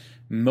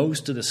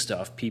 most of the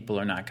stuff people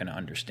are not going to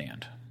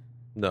understand.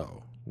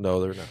 No,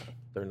 they're not.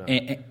 They're not.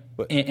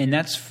 And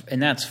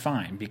that's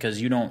fine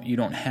because you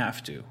don't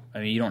have to. I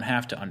mean, you don't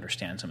have to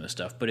understand some of the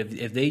stuff. But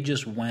if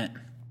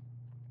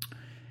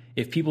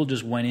people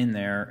just went in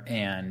there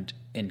and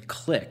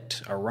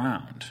clicked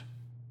around,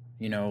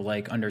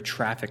 like under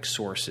traffic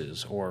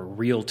sources or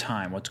real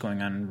time, what's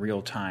going on in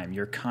real time,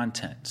 your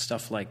content,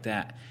 stuff like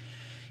that.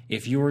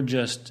 If you're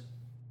just,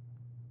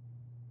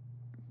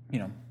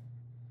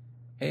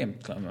 hey, I'm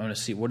going to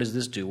see, what does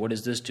this do? What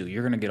does this do?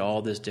 You're going to get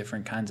all this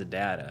different kinds of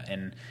data,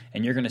 and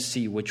you're going to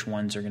see which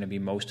ones are going to be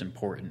most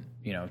important,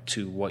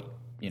 to what,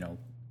 to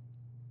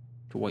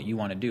what you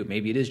want to do.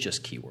 Maybe it is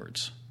just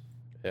keywords.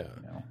 Yeah.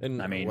 And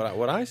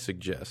what I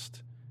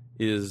suggest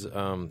is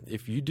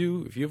if you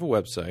have a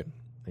website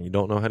and you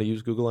don't know how to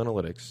use Google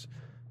Analytics,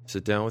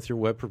 sit down with your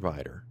web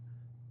provider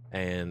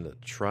and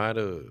try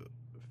to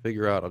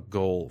figure out a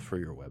goal for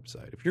your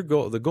website. If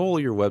the goal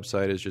of your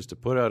website is just to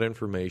put out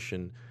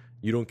information,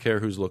 you don't care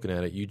who's looking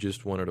at it, you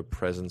just wanted a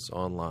presence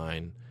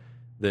online,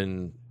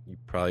 then you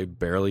probably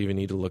barely even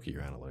need to look at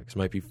your analytics. It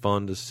might be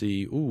fun to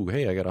see, ooh,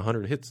 hey, I got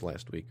 100 hits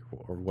last week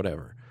or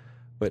whatever.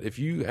 But if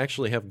you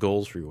actually have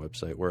goals for your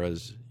website,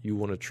 whereas you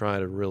want to try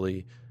to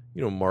really,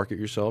 market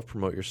yourself,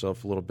 promote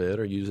yourself a little bit,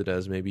 or use it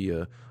as maybe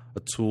a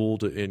tool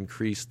to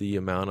increase the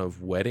amount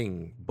of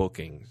wedding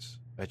bookings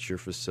at your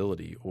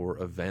facility or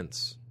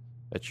events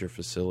at your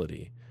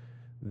facility,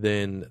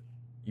 then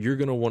you're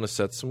going to want to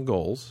set some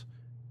goals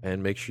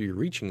and make sure you're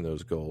reaching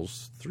those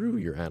goals through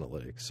your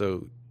analytics.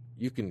 So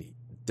you can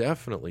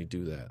definitely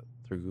do that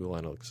through Google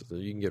Analytics. So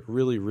you can get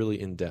really,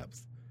 really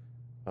in-depth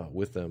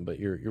with them, but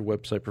your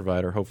website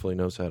provider hopefully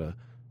knows how to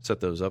set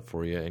those up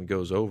for you and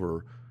goes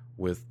over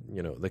with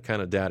the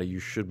kind of data you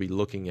should be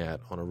looking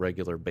at on a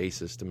regular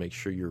basis to make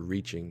sure you're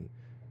reaching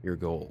your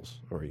goals,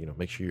 or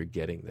make sure you're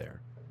getting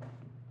there.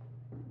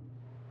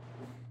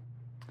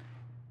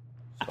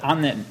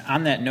 On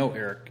that note,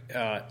 Eric,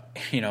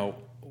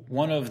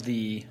 one of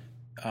the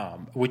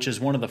which is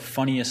one of the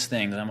funniest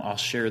things, I'll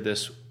share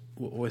this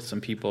with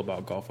some people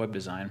about golf web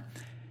design,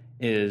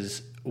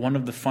 is one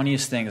of the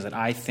funniest things that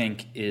I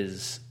think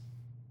is,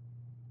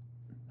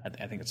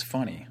 I think it's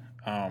funny,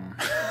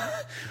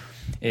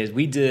 is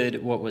we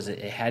did, what was it?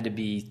 It had to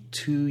be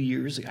 2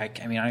 years ago.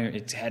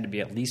 It had to be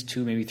at least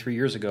 2, maybe 3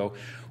 years ago.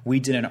 We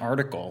did an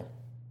article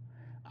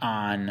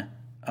on,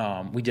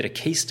 we did a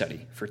case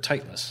study for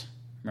Titleist.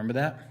 Remember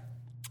that?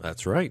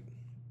 That's right.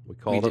 We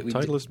called up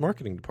Titleist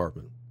marketing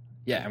department.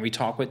 Yeah, and we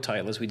talked with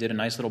Titleist. We did a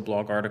nice little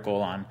blog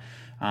article on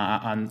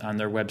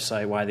their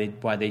website,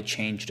 why they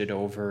changed it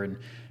over, and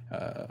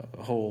a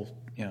whole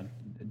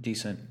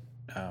decent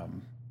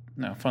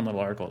fun little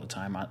article at the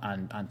time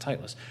on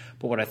Titleist.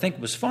 But what I think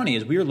was funny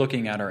is we were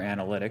looking at our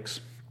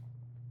analytics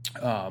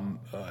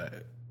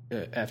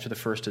after the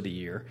first of the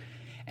year,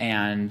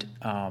 and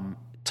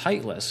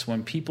Titleist,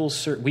 when people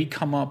we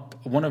come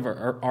up, one of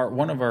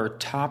our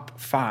top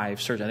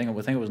 5 search, I think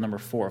it was number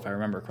 4 if I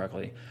remember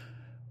correctly,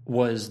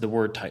 was the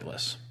word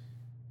Titleist.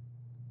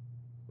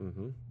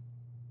 Mm-hmm.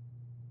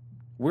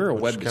 We're a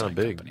web design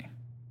company.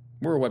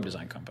 We're a web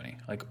design company.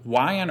 Like,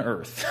 why on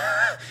earth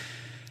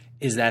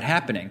is that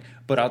happening?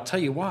 But I'll tell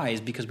you why, is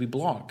because we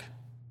blog.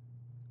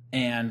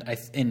 And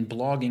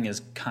blogging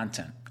is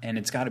content, and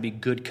it's got to be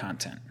good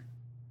content.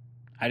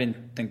 I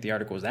didn't think the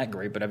article was that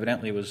great, but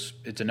evidently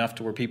it's enough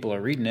to where people are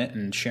reading it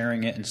and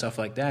sharing it and stuff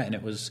like that, and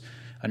it was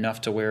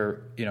enough to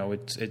where,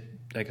 it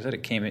like I said,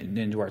 it came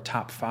into our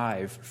top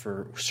 5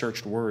 for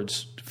searched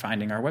words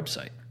finding our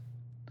website.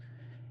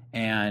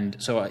 And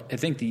so I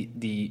think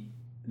the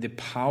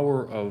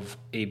power of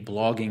a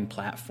blogging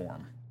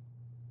platform,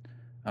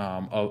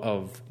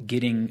 of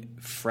getting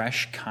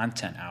fresh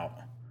content out,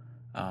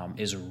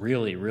 is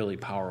really, really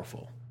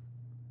powerful.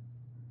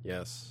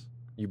 Yes.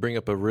 You bring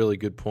up a really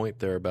good point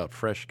there about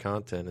fresh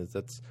content.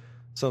 That's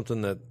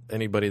something that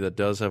anybody that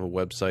does have a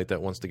website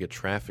that wants to get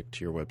traffic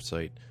to your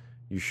website,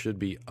 you should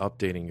be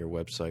updating your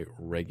website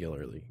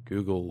regularly.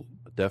 Google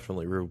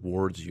definitely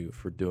rewards you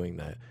for doing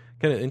that.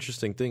 Kind of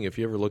interesting thing, if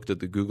you ever looked at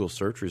the Google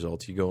search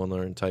results, you go on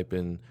there and type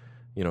in,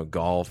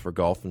 golf or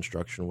golf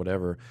instruction,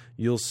 whatever,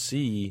 you'll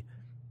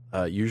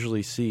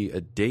usually see a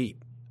date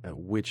at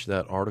which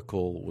that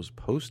article was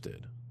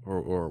posted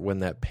or when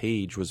that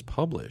page was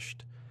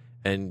published.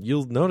 And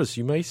you'll notice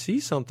you may see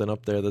something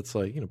up there that's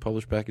like,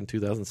 published back in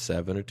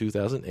 2007 or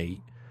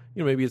 2008.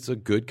 Maybe it's a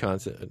good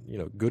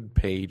content, good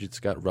page. It's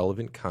got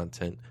relevant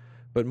content.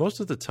 But most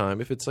of the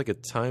time, if it's like a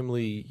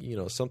timely,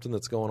 something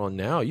that's going on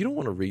now, you don't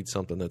want to read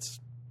something was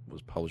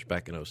published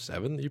back in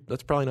 2007.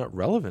 That's probably not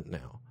relevant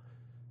now.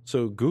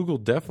 So Google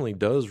definitely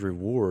does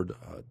reward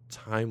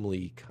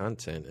timely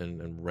content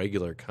and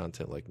regular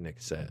content, like Nick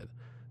said.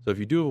 So if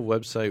you do a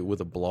website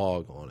with a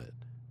blog on it,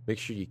 make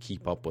sure you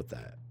keep up with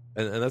that.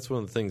 And that's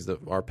one of the things that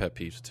our pet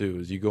peeves too,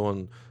 is you go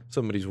on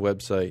somebody's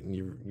website and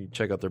you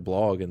check out their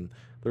blog, and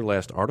their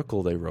last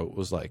article they wrote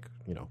was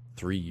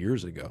 3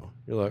 years ago.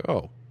 You're like,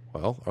 oh,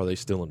 well, are they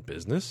still in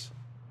business?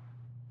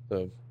 So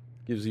it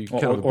gives you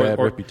kind of a bad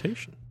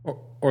reputation.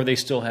 Or they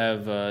still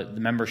have the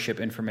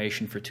membership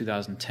information for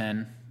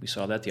 2010. We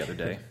saw that the other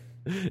day.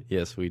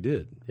 Yes, we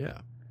did. Yeah.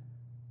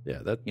 Yeah,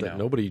 that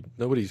nobody's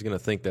going to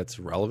think that's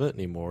relevant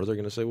anymore. They're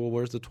going to say, well,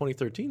 where's the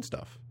 2013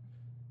 stuff?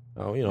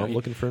 Oh, I'm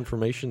looking for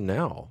information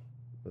now.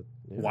 But,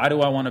 why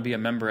do I want to be a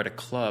member at a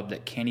club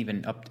that can't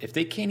even if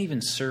they can't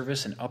even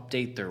service and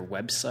update their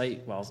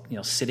website while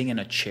sitting in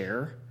a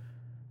chair?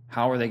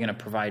 How are they going to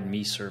provide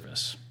me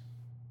service?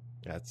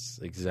 That's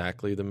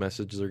exactly the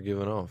message they're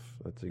giving off.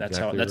 That's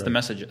the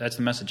message. That's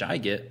the message I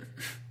get.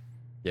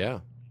 Yeah,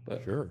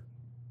 sure.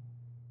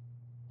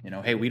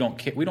 Hey, we don't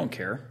care. We don't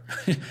care.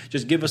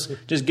 just give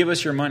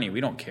us your money.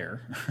 We don't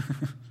care.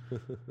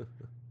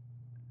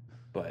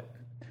 But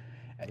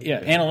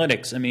yeah,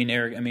 analytics. I mean,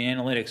 Eric. I mean,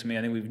 analytics. I mean,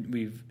 I think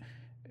we've.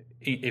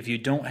 If you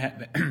don't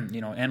have,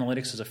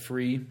 analytics is a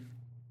free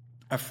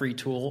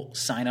tool.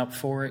 Sign up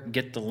for it.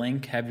 Get the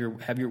link. Have your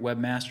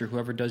webmaster,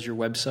 whoever does your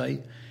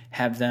website,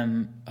 have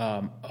them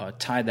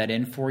tie that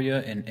in for you,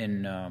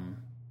 and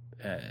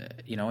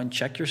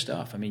check your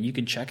stuff. I mean, you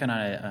can check it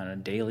on a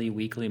daily,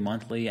 weekly,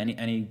 monthly,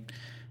 any.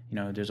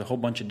 There's a whole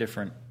bunch of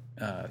different.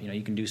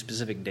 You can do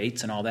specific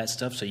dates and all that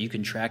stuff, so you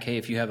can track. Hey,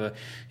 if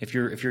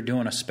you're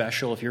doing a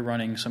special, if you're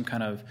running some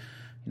kind of,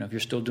 if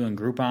you're still doing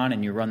Groupon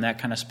and you run that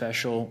kind of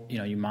special,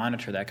 you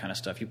monitor that kind of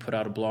stuff. You put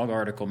out a blog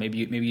article. Maybe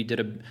you did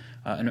an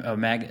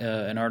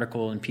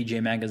article in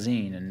PJ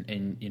Magazine,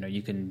 and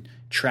you can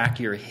track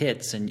your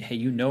hits. And hey,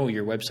 your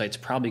website's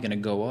probably going to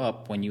go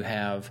up when you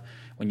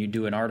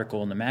do an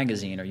article in the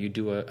magazine, or you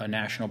do a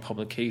national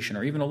publication,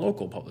 or even a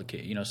local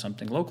publication.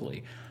 Something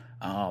locally.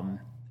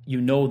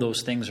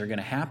 Those things are going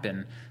to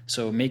happen.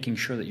 So making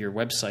sure that your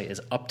website is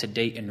up to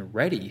date and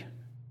ready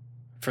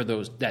for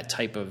that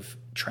type of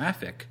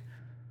traffic,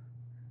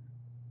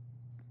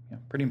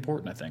 pretty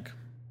important, I think.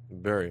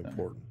 Very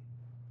important.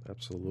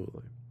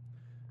 Absolutely.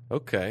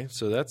 Okay,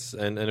 so that's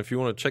and if you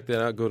want to check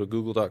that out, go to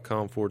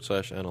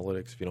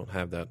google.com/analytics if you don't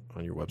have that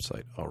on your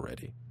website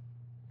already.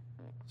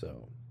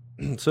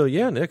 So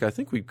yeah, Nick, I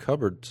think we've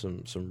covered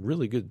some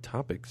really good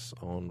topics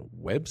on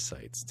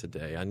websites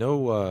today. I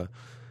know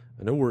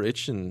we're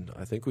itching.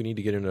 I think we need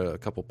to get into a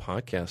couple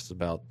podcasts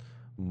about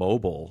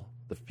mobile,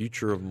 the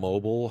future of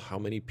mobile, how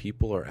many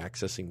people are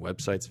accessing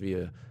websites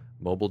via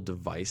mobile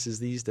devices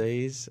these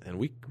days, and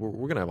we're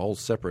going to have a whole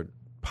separate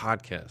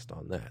podcast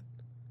on that,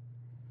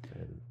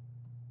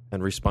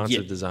 and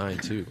responsive design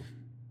too.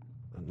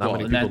 Not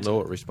many people know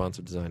what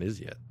responsive design is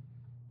yet.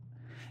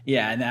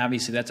 Yeah, and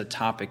obviously that's a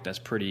topic that's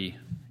pretty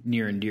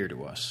near and dear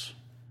to us.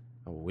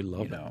 Oh, we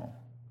love it.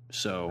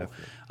 So,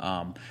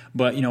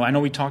 but I know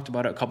we talked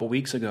about it a couple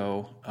weeks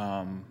ago,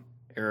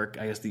 Eric.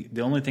 I guess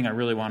the only thing I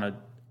really want to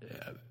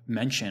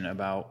mention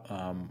about,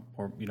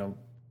 or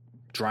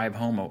drive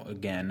home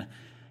again,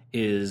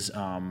 is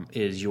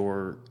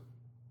your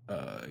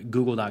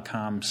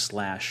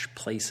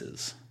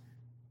google.com/places.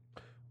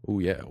 Oh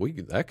yeah,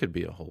 that could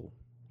be a whole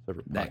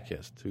separate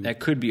podcast too. That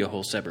could be a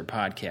whole separate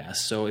podcast.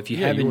 So if you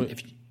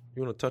haven't,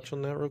 you want to touch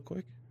on that real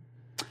quick?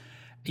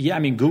 Yeah, I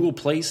mean, Google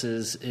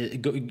Places.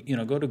 Go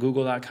to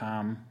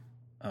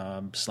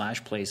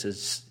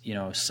google.com/places.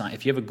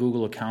 If you have a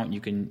Google account, you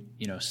can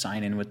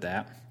sign in with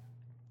that,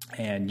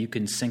 and you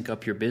can sync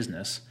up your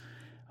business,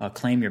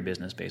 claim your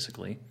business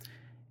basically,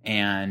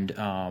 and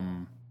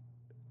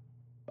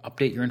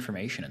update your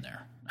information in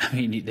there. I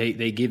mean,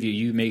 they give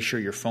you make sure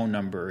your phone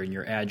number and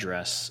your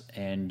address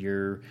and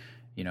your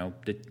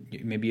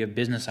maybe you have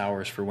business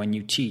hours for when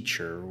you teach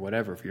or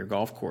whatever for your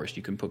golf course.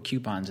 You can put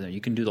coupons in there. You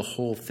can do the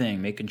whole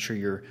thing, making sure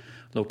your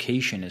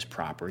location is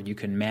proper. You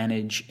can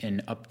manage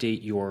and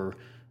update your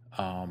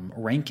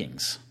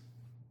rankings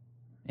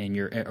and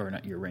your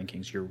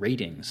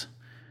ratings.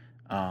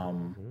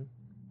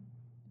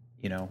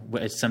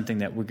 It's something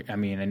that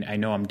and I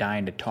know I'm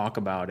dying to talk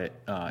about it.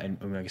 And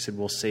like I said,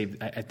 we'll save.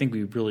 I think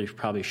we really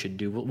probably should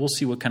do. We'll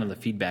see what kind of the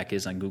feedback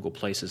is on Google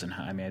Places and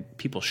how.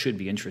 People should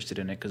be interested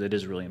in it because it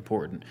is really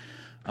important.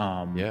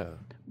 But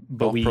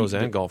golf pros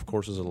and golf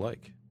courses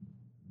alike.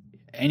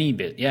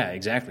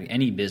 Exactly.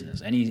 Any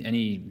business,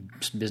 any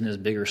business,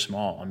 big or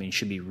small.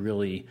 Should be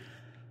really,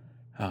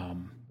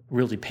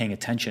 really paying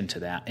attention to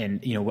that.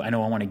 And I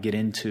know I want to get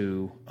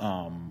into.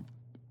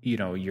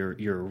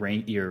 Your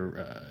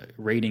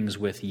ratings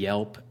with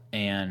Yelp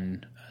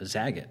and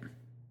Zagat,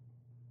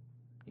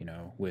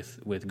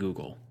 with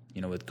Google,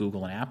 with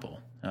Google and Apple.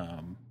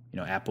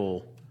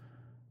 Apple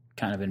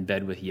kind of in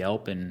bed with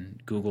Yelp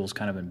and Google's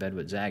kind of in bed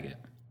with Zagat.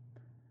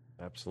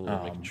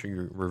 Absolutely, making sure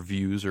your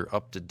reviews are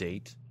up to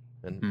date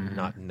and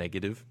not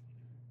negative.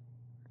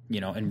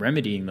 And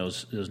remedying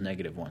those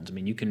negative ones.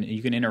 You can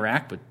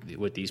interact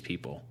with these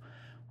people.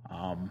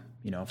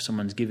 If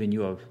someone's giving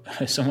you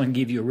someone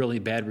gave you a really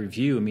bad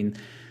review,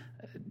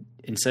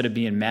 instead of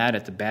being mad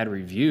at the bad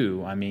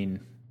review, kind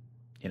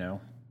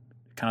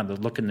of the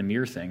look in the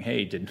mirror thing.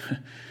 Hey,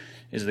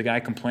 is the guy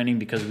complaining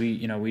because we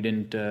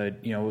didn't,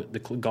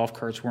 the golf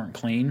carts weren't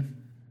clean,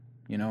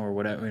 or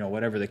whatever,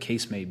 whatever the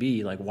case may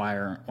be. Like,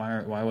 why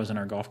wasn't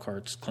our golf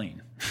carts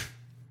clean?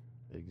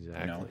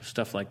 Exactly.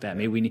 Stuff like that.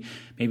 Maybe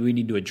we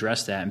need to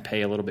address that and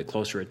pay a little bit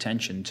closer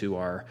attention to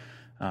our,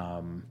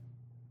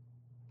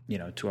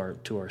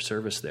 to our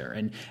service there.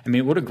 And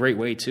what a great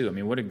way too.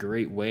 What a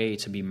great way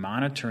to be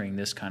monitoring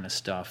this kind of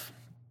stuff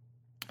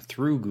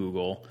through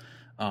Google.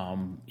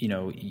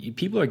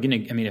 People are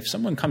going to, if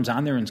someone comes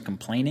on there and is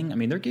complaining,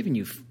 they're giving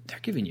you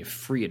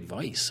free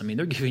advice.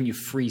 They're giving you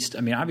free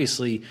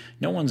obviously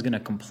no one's going to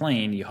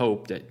complain. You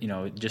hope that,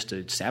 just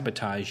to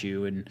sabotage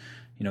you and,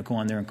 go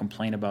on there and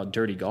complain about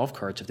dirty golf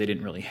carts if they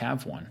didn't really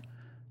have one.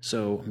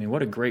 So,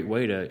 what a great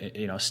way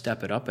to,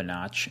 step it up a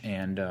notch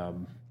and,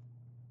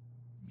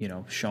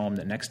 show them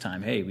that next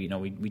time, hey,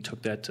 we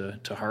took that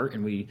to heart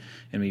and we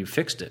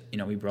fixed it.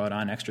 We brought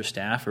on extra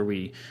staff, or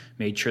we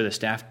made sure the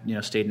staff,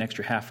 stayed an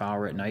extra half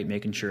hour at night,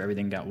 making sure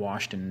everything got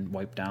washed and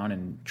wiped down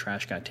and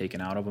trash got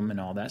taken out of them and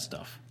all that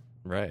stuff.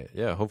 Right.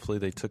 Yeah. Hopefully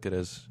they took it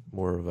as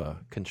more of a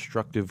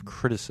constructive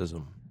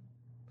criticism,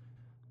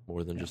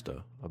 more than just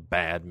a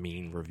bad,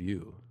 mean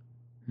review.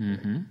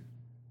 Mm-hmm.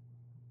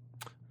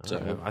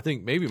 So I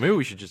think maybe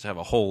we should just have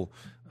a whole,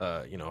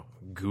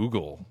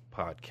 Google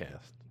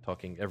podcast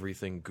talking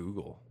everything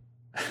Google.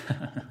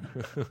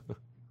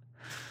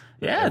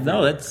 Yeah,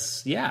 no,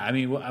 that's I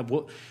mean,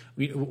 we'll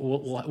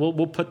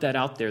put that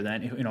out there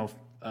then.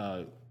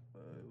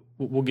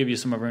 We'll give you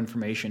some of our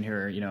information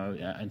here.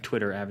 On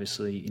Twitter,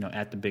 obviously,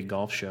 at the Big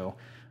Golf Show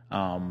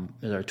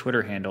is our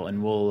Twitter handle,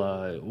 and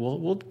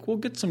we'll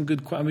get some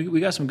good.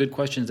 We got some good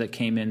questions that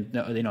came in.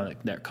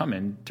 That come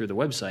in through the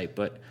website,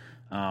 but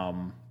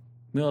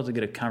we'll have to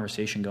get a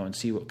conversation going,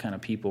 see what kind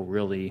of people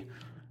really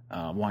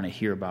want to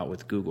hear about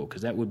with Google,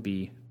 because that would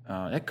be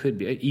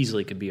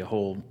easily could be a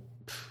whole.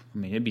 I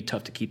mean, it'd be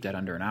tough to keep that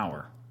under an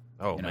hour.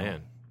 Oh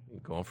man,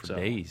 going for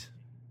days.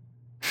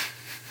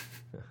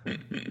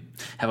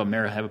 Have a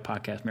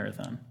podcast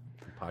marathon.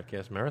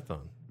 Podcast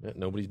marathon. Yeah,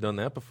 nobody's done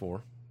that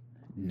before.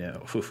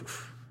 No.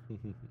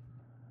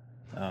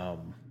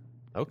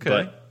 Okay.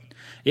 But,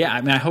 yeah,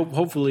 I mean,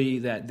 hopefully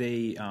that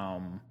they,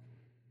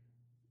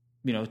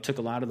 took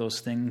a lot of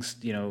those things.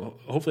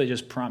 Hopefully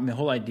just prompt. The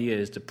whole idea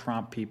is to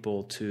prompt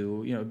people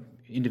to,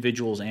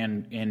 individuals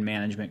and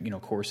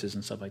management, courses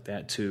and stuff like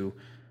that to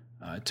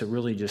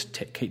really just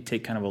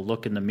take kind of a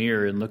look in the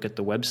mirror and look at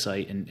the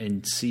website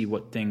and see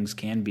what things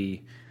can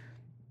be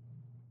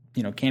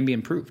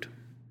improved.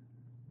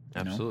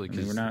 Absolutely,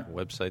 because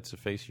website's the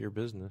face of your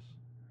business.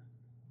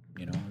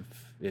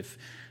 If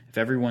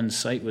everyone's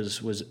site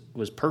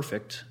was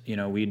perfect,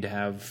 we'd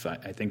have.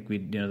 I think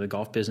the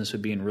golf business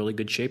would be in really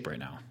good shape right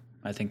now.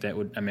 I think that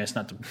would. I mean, it's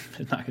not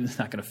going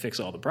to fix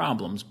all the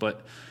problems,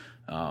 but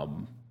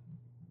for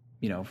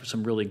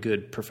some really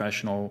good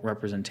professional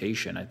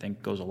representation, I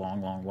think goes a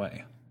long, long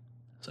way.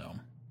 So,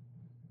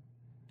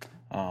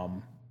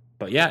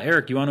 but yeah,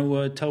 Eric, you want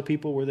to tell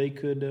people where they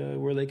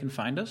can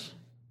find us?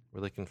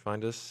 Where they can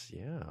find us,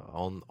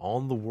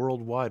 on the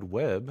World Wide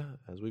Web,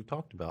 as we've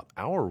talked about.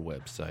 Our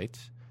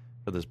website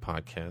for this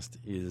podcast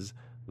is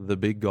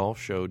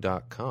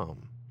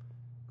thebiggolfshow.com.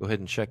 Go ahead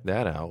and check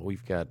that out.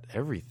 We've got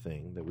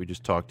everything that we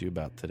just talked to you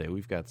about today.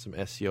 We've got some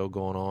SEO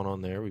going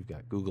on there. We've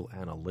got Google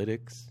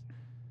Analytics.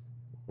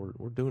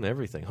 We're doing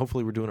everything.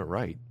 Hopefully we're doing it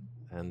right.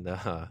 And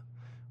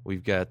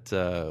we've got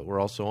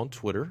we're also on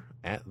Twitter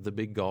at The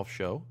Big Golf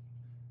Show.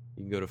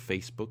 You can go to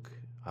Facebook,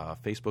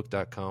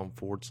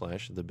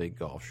 facebook.com/The Big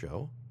Golf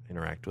Show.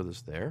 Interact with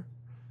us there.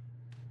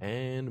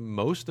 And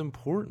most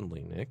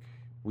importantly, Nick,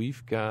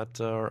 we've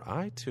got our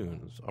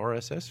iTunes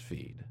RSS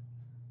feed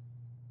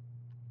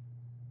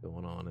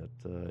going on.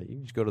 You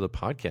can just go to the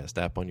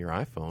podcast app on your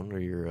iPhone or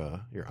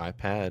your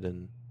iPad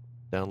and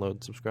download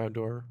and subscribe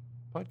to our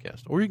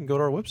podcast. Or you can go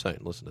to our website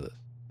and listen to this.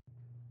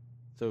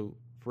 So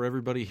for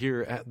everybody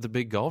here at The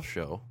Big Golf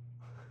Show,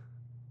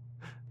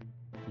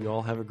 you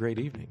all have a great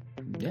evening.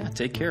 Yeah,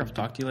 take care. I'll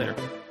talk to you later.